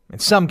 in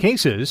some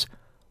cases,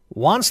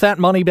 wants that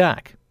money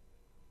back.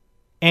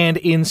 And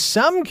in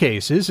some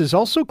cases is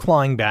also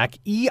clawing back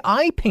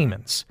EI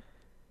payments.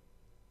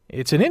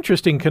 It's an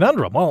interesting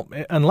conundrum. Well,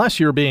 unless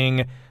you're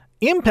being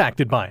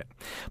impacted by it.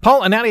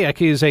 Paul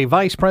Anadiak is a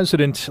vice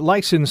president,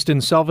 licensed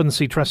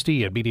insolvency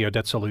trustee at BDO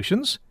Debt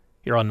Solutions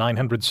here on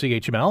 900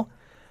 CHML.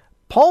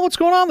 Paul, what's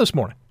going on this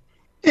morning?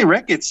 Hey,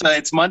 Rick,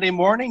 it's Monday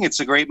morning. It's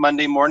a great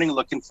Monday morning.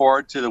 Looking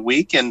forward to the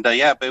week. And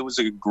it was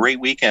a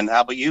great weekend.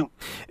 How about you?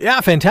 Yeah,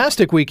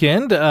 fantastic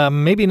weekend.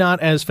 Maybe not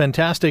as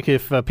fantastic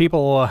if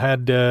people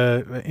had,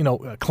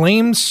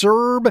 claimed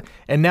CERB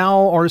and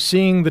now are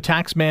seeing the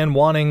tax man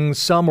wanting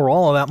some or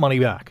all of that money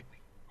back.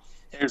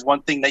 There's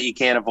one thing that you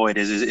can't avoid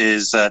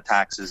is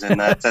taxes, and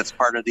that's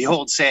part of the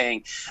old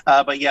saying.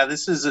 But yeah,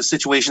 this is a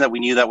situation that we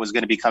knew that was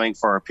going to be coming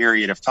for a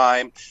period of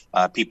time.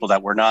 People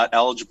that were not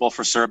eligible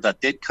for CERB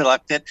that did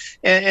collect it,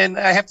 and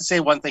I have to say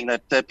one thing,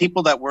 that the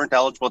people that weren't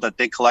eligible that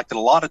did collect it, a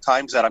lot of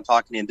times that I'm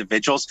talking to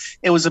individuals,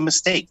 it was a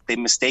mistake. They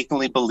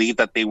mistakenly believed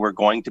that they were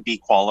going to be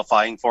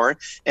qualifying for it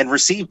and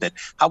received it.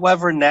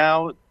 However,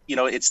 now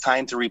it's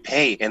time to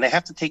repay, and they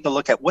have to take a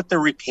look at what their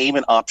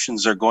repayment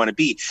options are going to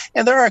be.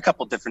 And there are a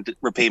couple different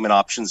repayment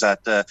options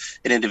that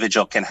an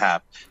individual can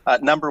have.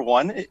 Number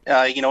one,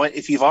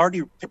 if you've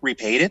already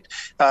repaid it,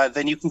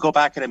 then you can go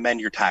back and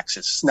amend your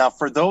taxes. Now,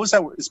 for those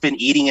that has been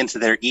eating into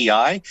their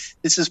EI,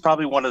 this is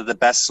probably one of the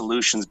best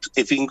solutions.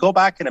 If you can go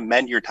back and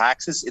amend your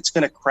taxes, it's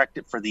going to correct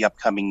it for the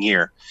upcoming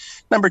year.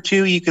 Number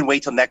two, you can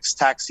wait till next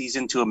tax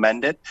season to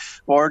amend it.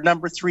 Or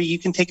number three, you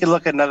can take a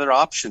look at another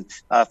option.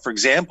 For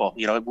example,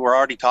 we're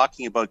already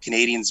talking about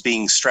Canadians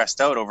being stressed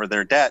out over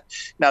their debt.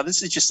 Now,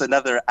 this is just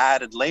another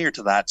added layer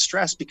to that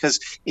stress, because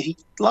a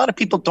lot of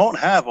people don't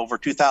have over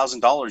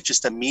 $2,000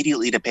 just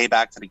immediately to pay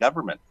back to the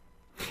government.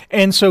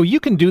 And so you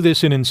can do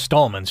this in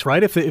installments,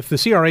 right? If the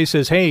CRA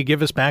says, hey,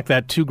 give us back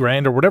that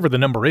 $2,000 or whatever the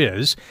number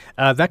is,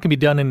 that can be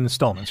done in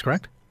installments,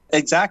 correct?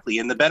 Exactly.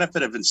 And the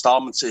benefit of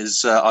installments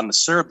is on the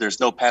CERB,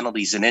 there's no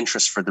penalties and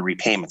interest for the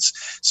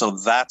repayments. So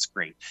that's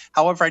great.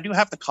 However, I do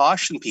have to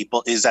caution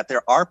people is that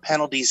there are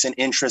penalties and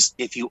interest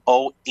if you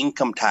owe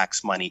income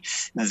tax money.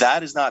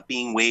 That is not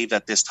being waived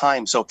at this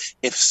time. So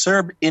if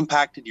CERB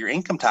impacted your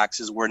income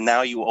taxes where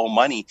now you owe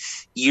money,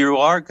 you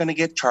are going to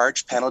get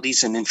charged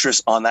penalties and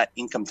interest on that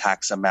income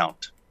tax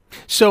amount.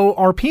 So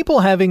are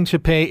people having to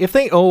pay, if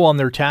they owe on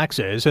their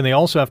taxes and they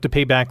also have to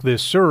pay back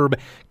this CERB,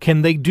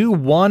 can they do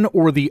one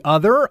or the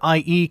other?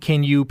 I.e.,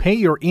 can you pay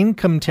your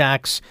income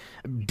tax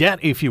debt,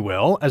 if you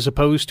will, as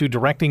opposed to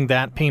directing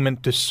that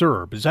payment to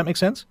CERB? Does that make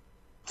sense?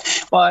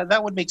 Well,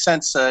 that would make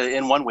sense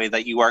in one way,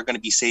 that you are going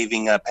to be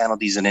saving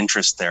penalties and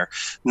interest there.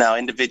 Now,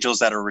 individuals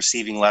that are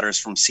receiving letters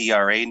from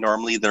CRA,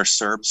 normally their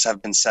CERBs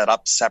have been set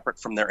up separate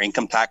from their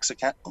income tax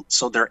account,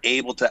 so they're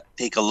able to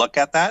take a look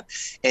at that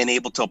and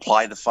able to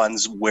apply the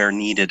funds where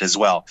needed as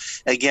well.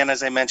 Again,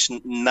 as I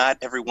mentioned, not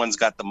everyone's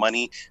got the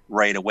money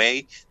right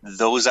away.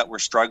 Those that were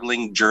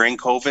struggling during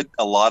COVID,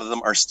 a lot of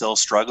them are still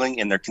struggling,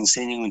 and they're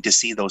continuing to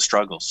see those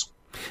struggles.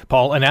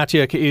 Paul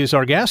Anatiuk is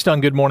our guest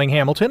on Good Morning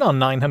Hamilton on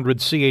 900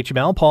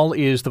 CHML. Paul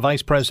is the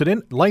Vice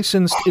President,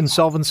 Licensed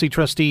Insolvency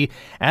Trustee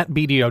at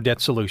BDO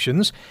Debt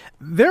Solutions.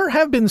 There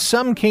have been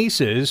some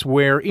cases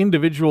where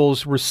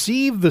individuals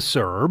received the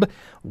CERB,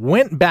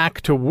 went back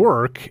to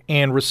work,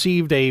 and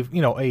received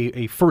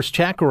a first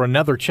check or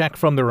another check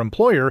from their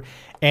employer,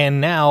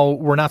 and now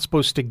we're not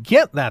supposed to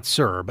get that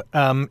CERB.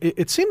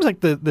 It seems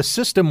like the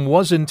system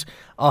wasn't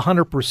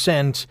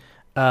 100%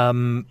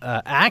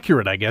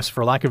 accurate, I guess,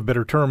 for lack of a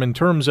better term, in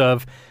terms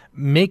of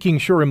making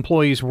sure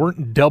employees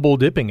weren't double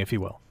dipping, if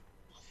you will.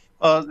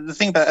 The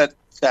thing about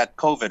that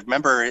COVID,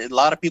 remember, a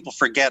lot of people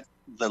forget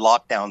the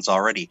lockdowns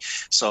already.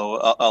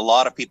 So a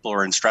lot of people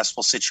are in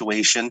stressful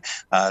situation.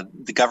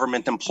 The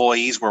government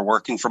employees were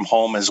working from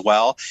home as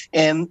well.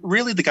 And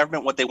really the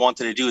government, what they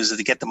wanted to do is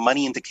to get the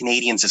money into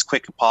Canadians as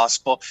quick as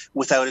possible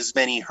without as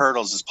many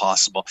hurdles as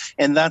possible.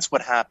 And that's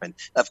what happened.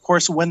 Of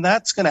course, when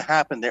that's going to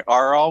happen, there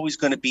are always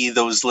going to be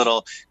those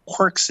little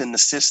quirks in the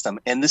system.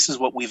 And this is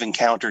what we've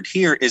encountered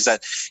here, is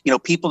that,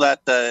 people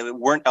that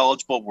weren't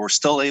eligible were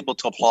still able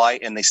to apply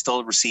and they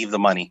still receive the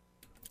money.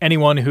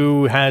 Anyone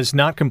who has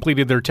not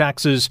completed their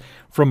taxes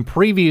from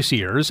previous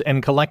years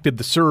and collected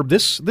the CERB,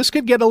 this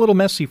could get a little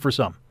messy for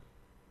some.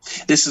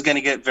 This is going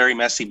to get very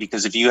messy,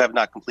 because if you have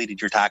not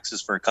completed your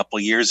taxes for a couple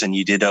of years and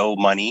you did owe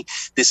money,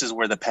 this is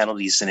where the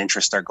penalties and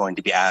interest are going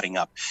to be adding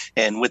up.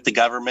 And with the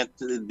government,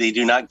 they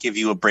do not give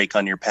you a break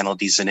on your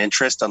penalties and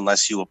interest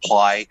unless you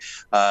apply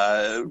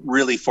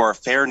really for a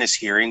fairness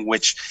hearing,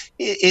 which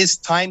is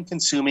time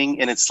consuming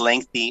and it's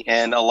lengthy.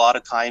 And a lot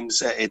of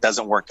times it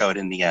doesn't work out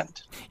in the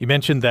end. You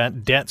mentioned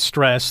that debt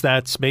stress.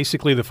 That's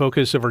basically the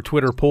focus of our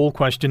Twitter poll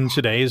question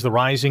today. Is the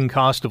rising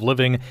cost of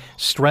living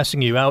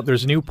stressing you out?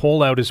 There's a new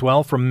poll out as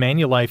well from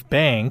Manulife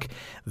Bank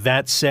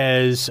that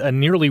says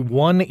nearly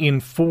 1 in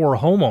 4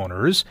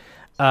 homeowners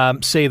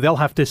say they'll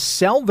have to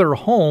sell their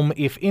home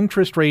if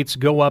interest rates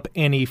go up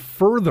any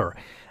further.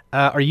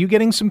 Are you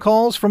getting some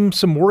calls from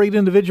some worried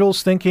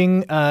individuals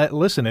thinking,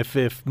 listen,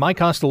 if my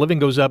cost of living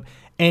goes up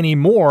any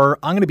more,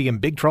 I'm going to be in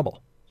big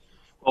trouble?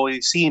 Well,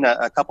 we've seen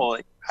a couple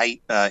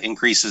height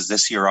increases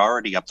this year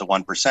already, up to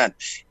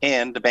 1%.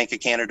 And the Bank of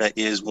Canada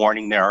is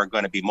warning there are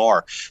going to be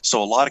more.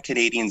 So a lot of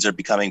Canadians are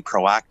becoming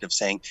proactive,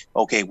 saying,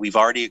 okay, we've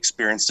already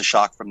experienced the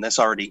shock from this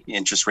already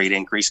interest rate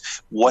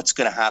increase. What's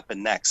going to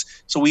happen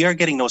next? So we are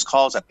getting those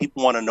calls that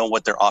people want to know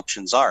what their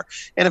options are.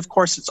 And of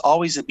course, it's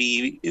always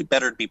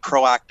better to be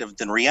proactive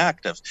than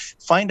reactive.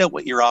 Find out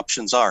what your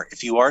options are.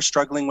 If you are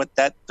struggling with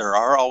debt, there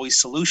are always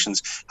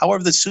solutions.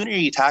 However, the sooner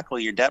you tackle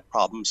your debt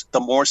problems, the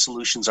more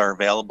solutions are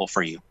available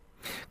for you.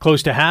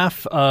 Close to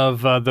half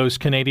of those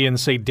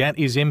Canadians say debt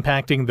is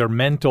impacting their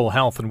mental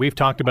health, and we've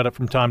talked about it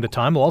from time to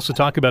time. We'll also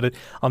talk about it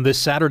on this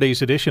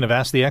Saturday's edition of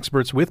Ask the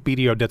Experts with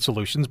BDO Debt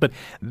Solutions. But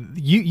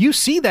you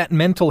see that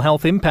mental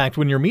health impact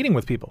when you're meeting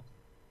with people.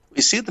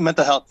 We see the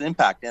mental health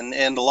impact, and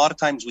a lot of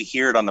times we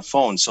hear it on the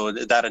phone. So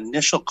that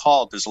initial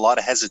call, there's a lot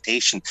of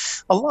hesitation.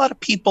 A lot of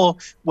people,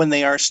 when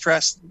they are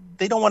stressed,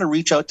 they don't want to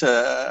reach out to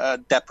a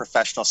debt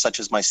professional such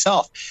as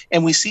myself.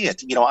 And we see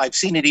it. I've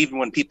seen it even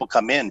when people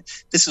come in.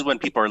 This is when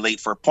people are late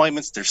for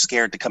appointments. They're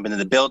scared to come into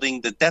the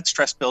building. The debt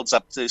stress builds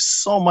up to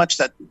so much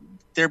that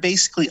they're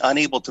basically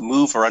unable to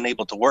move or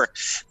unable to work.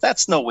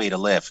 That's no way to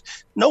live.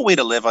 No way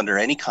to live under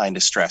any kind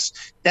of stress.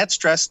 Debt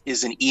stress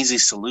is an easy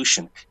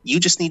solution. You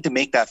just need to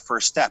make that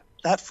first step.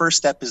 That first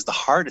step is the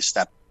hardest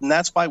step. And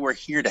that's why we're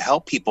here to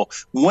help people.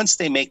 Once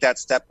they make that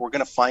step, we're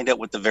going to find out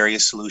what the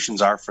various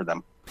solutions are for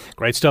them.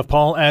 Great stuff,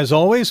 Paul. As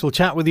always, we'll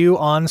chat with you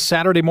on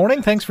Saturday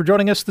morning. Thanks for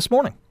joining us this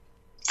morning.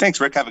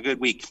 Thanks, Rick. Have a good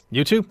week.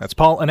 You too. That's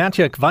Paul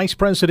Anatiuk, Vice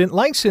President,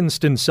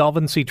 Licensed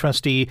Insolvency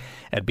Trustee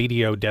at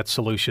BDO Debt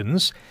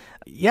Solutions.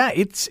 Yeah,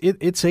 it's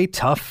a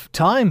tough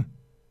time.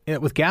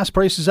 With gas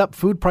prices up,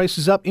 food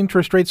prices up,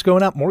 interest rates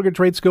going up, mortgage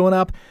rates going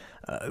up.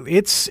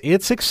 It's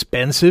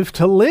expensive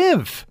to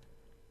live.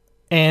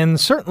 And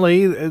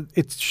certainly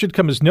it should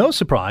come as no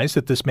surprise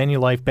that this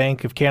Manulife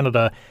Bank of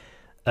Canada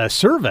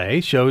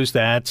survey shows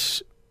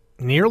that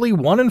nearly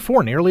 1 in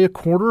 4, nearly a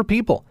quarter of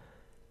people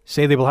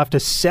say they will have to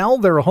sell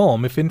their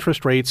home if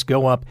interest rates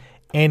go up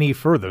any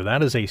further.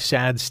 That is a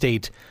sad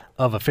state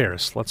of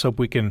affairs. Let's hope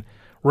we can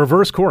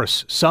reverse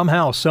course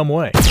somehow, some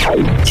way.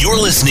 You're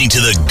listening to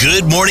the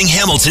Good Morning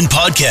Hamilton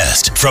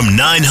podcast from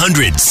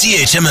 900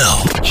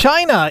 CHML.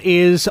 China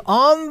is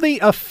on the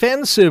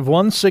offensive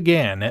once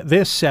again.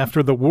 This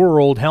after the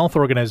World Health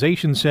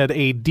Organization said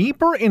a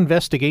deeper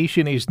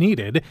investigation is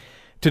needed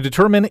to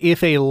determine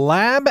if a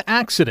lab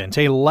accident,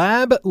 a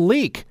lab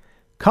leak,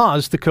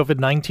 caused the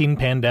COVID-19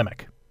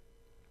 pandemic.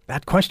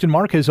 That question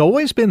mark has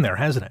always been there,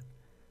 hasn't it?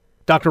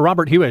 Dr.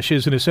 Robert Hewish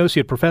is an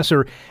associate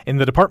professor in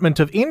the Department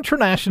of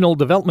International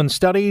Development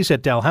Studies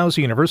at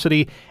Dalhousie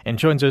University and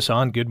joins us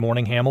on Good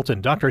Morning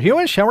Hamilton. Dr.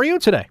 Hewish, how are you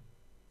today?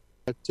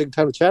 Take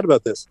time to chat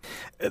about this.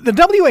 The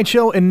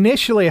WHO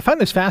initially, I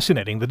find this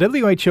fascinating,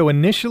 the WHO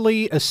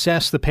initially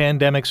assessed the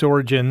pandemic's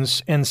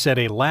origins and said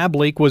a lab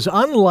leak was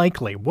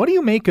unlikely. What do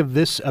you make of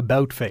this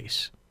about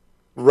face?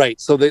 Right.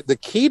 So the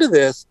key to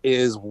this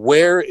is,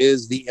 where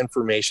is the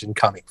information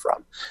coming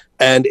from?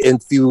 And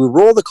if you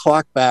roll the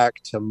clock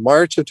back to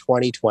March of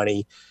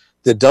 2020,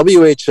 the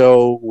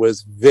WHO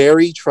was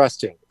very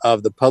trusting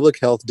of the public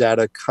health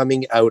data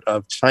coming out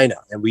of China.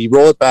 And we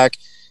roll it back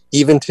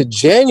even to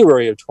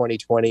January of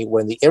 2020,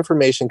 when the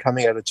information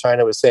coming out of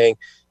China was saying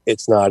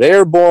it's not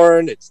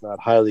airborne, it's not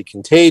highly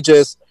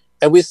contagious.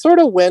 And we sort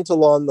of went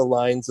along the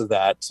lines of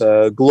that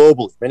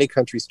globally. Many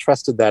countries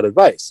trusted that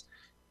advice,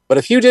 but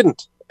a few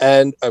didn't.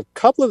 And a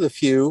couple of the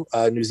few,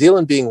 New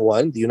Zealand being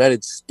one, the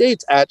United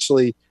States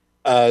actually,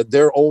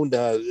 their own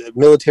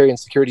military and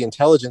security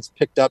intelligence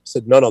picked up,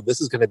 said, no, this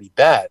is going to be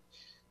bad.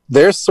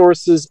 Their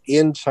sources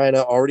in China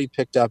already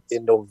picked up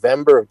in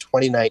November of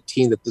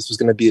 2019 that this was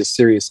going to be a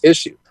serious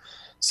issue.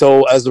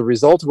 So as a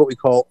result of what we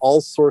call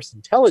all-source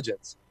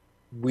intelligence,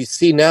 we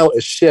see now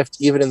a shift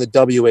even in the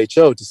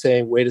WHO to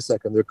saying, wait a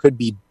second, there could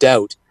be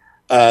doubt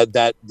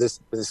that this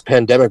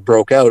pandemic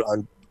broke out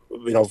on,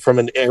 from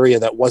an area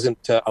that wasn't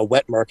a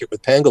wet market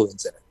with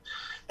pangolins in it.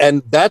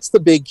 And that's the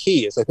big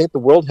key, is I think the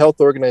World Health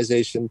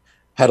Organization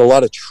had a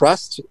lot of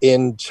trust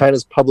in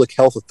China's public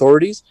health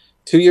authorities.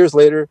 2 years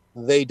later,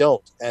 they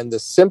don't. And the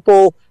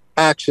simple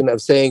action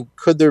of saying,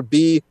 could there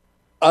be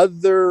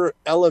other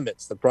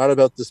elements that brought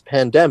about this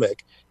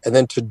pandemic, and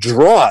then to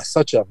draw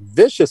such a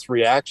vicious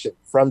reaction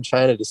from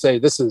China to say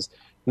this is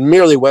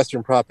merely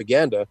Western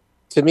propaganda,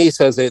 to me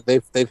says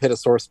they've hit a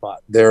sore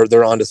spot.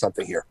 They're onto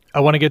something here. I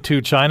want to get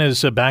to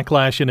China's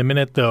backlash in a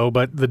minute, though,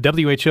 but the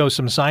WHO,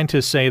 some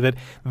scientists say that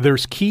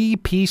there's key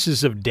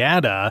pieces of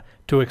data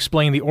to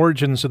explain the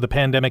origins of the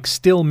pandemic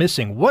still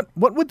missing. What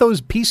would those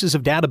pieces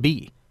of data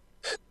be?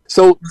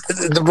 So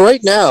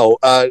right now,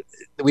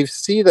 we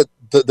see that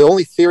the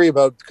only theory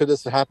about could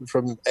this have happened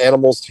from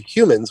animals to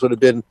humans would have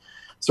been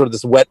sort of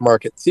this wet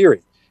market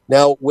theory.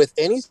 Now, with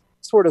any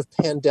sort of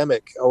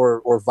pandemic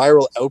or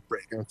viral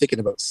outbreak, I'm thinking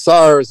about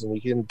SARS, and we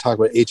can talk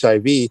about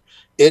HIV,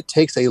 it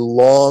takes a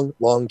long,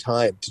 long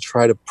time to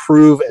try to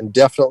prove and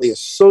definitely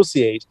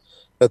associate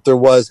that there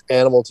was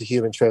animal to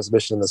human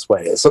transmission in this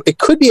way. So it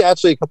could be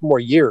actually a couple more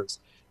years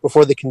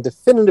before they can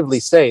definitively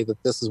say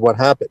that this is what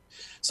happened.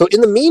 So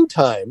in the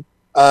meantime,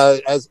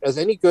 as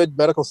any good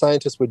medical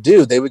scientist would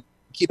do, they would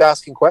keep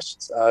asking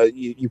questions.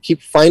 You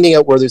keep finding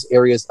out where there's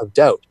areas of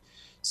doubt.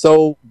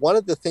 So one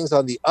of the things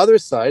on the other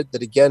side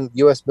that, again,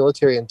 U.S.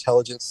 military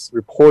intelligence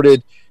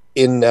reported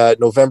in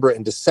November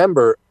and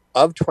December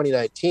of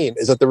 2019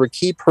 is that there were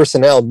key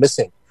personnel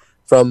missing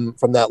from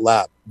that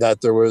lab,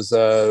 that there was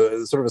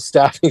sort of a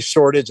staffing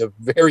shortage of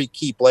very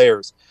key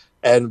players,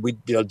 and we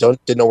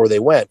didn't know where they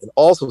went. And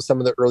also some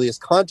of the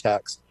earliest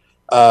contacts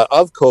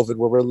of COVID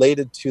were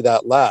related to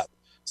that lab.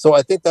 So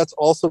I think that's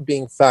also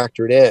being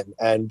factored in.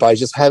 And by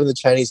just having the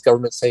Chinese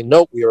government say,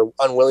 nope, we are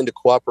unwilling to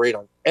cooperate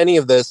on any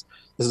of this,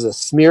 this is a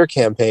smear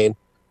campaign,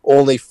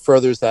 only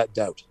furthers that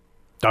doubt.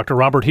 Dr.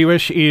 Robert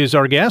Hewish is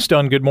our guest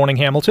on Good Morning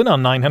Hamilton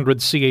on 900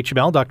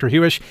 CHML. Dr.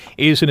 Hewish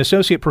is an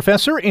associate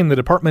professor in the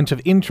Department of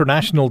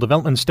International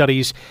Development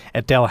Studies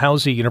at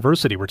Dalhousie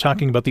University. We're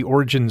talking about the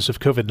origins of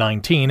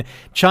COVID-19.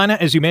 China,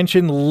 as you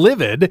mentioned,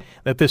 livid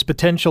that this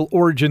potential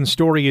origin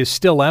story is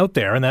still out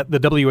there and that the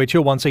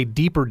WHO wants a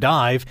deeper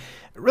dive.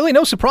 Really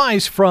no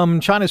surprise from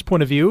China's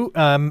point of view.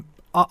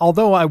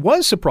 Although I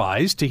was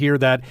surprised to hear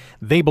that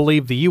they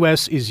believe the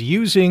U.S. is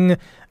using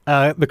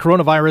the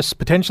coronavirus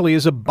potentially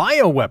as a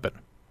bioweapon.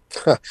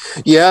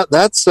 Yeah,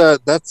 that's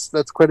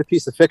quite a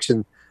piece of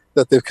fiction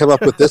that they've come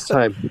up with this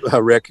time,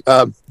 Rick.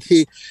 The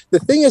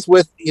thing is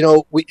with,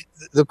 the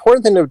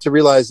important thing to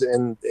realize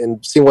and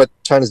seeing what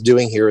China's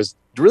doing here is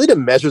really to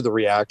measure the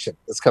reaction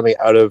that's coming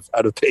out of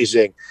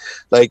Beijing.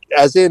 Like,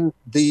 as in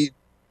the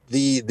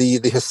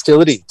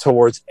hostility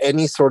towards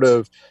any sort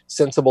of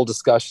sensible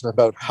discussion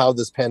about how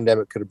this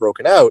pandemic could have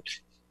broken out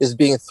is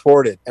being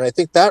thwarted. And I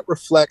think that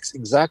reflects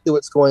exactly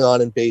what's going on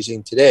in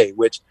Beijing today,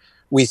 which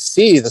we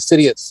see the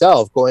city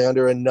itself going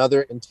under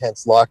another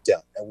intense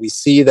lockdown. And we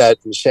see that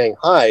in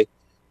Shanghai,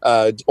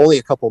 only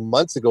a couple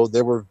months ago,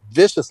 there were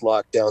vicious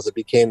lockdowns that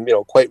became,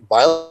 quite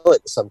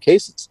violent in some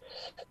cases.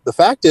 The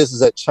fact is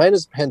that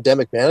China's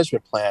pandemic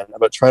management plan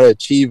about trying to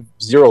achieve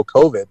zero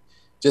COVID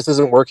just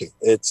isn't working.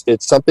 It's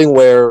something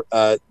where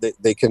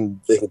they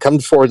can come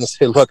forward and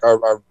say, look,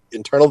 our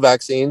internal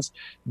vaccines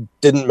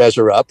didn't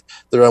measure up.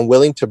 They're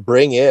unwilling to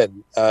bring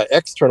in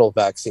external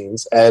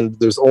vaccines, and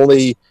there's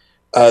only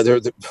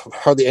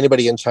hardly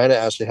anybody in China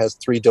actually has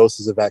 3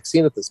 doses of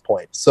vaccine at this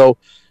point. So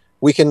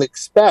we can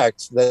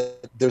expect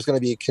that there's going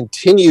to be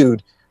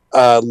continued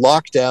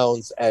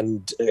lockdowns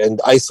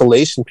and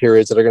isolation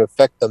periods that are going to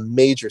affect the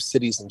major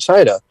cities in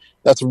China.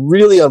 That's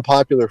really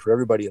unpopular for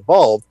everybody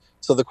involved.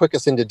 So the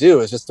quickest thing to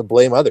do is just to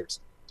blame others,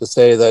 to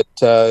say that,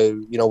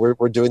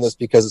 we're doing this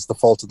because it's the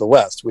fault of the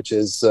West, which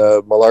is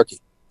malarkey.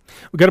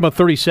 We've got about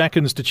 30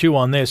 seconds to chew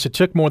on this. It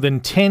took more than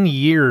 10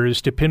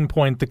 years to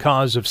pinpoint the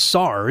cause of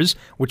SARS,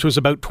 which was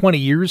about 20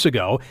 years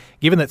ago.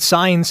 Given that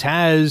science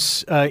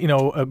has,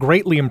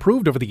 greatly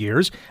improved over the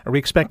years, are we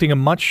expecting a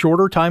much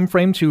shorter time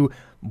frame to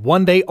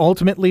one day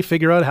ultimately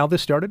figure out how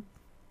this started?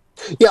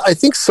 Yeah, I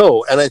think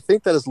so. And I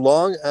think that as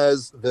long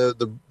as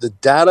the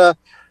data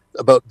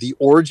about the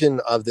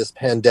origin of this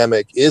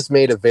pandemic is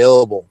made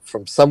available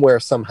from somewhere,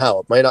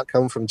 somehow, it might not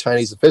come from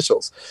Chinese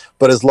officials,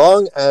 but as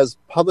long as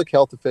public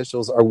health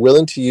officials are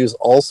willing to use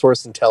all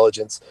source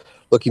intelligence,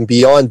 looking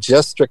beyond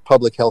just strict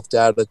public health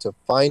data to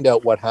find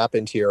out what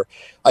happened here,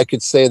 I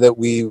could say that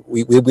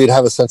we'd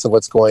have a sense of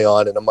what's going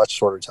on in a much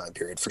shorter time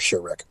period, for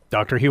sure, Rick.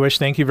 Dr. Hewish,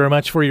 thank you very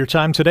much for your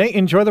time today.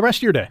 Enjoy the rest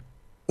of your day.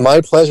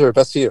 My pleasure.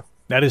 Best to you.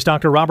 That is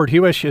Dr. Robert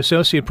Hewish,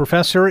 Associate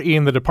Professor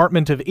in the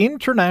Department of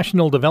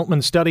International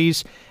Development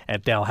Studies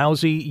at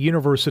Dalhousie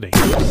University.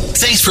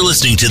 Thanks for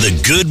listening to the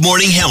Good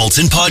Morning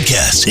Hamilton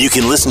podcast. You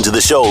can listen to the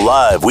show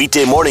live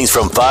weekday mornings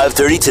from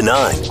 5:30 to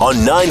 9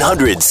 on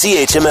 900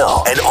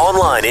 CHML and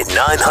online at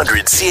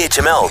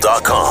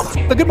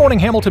 900CHML.com. The Good Morning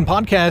Hamilton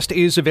podcast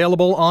is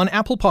available on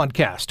Apple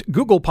Podcast,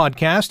 Google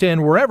Podcast,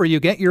 and wherever you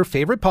get your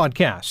favorite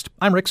podcast.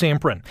 I'm Rick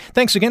Zamprin.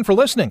 Thanks again for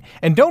listening.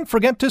 And don't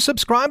forget to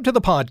subscribe to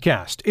the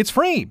podcast. It's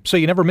free,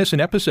 so you never miss an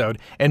episode,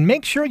 and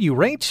make sure you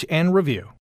rate and review.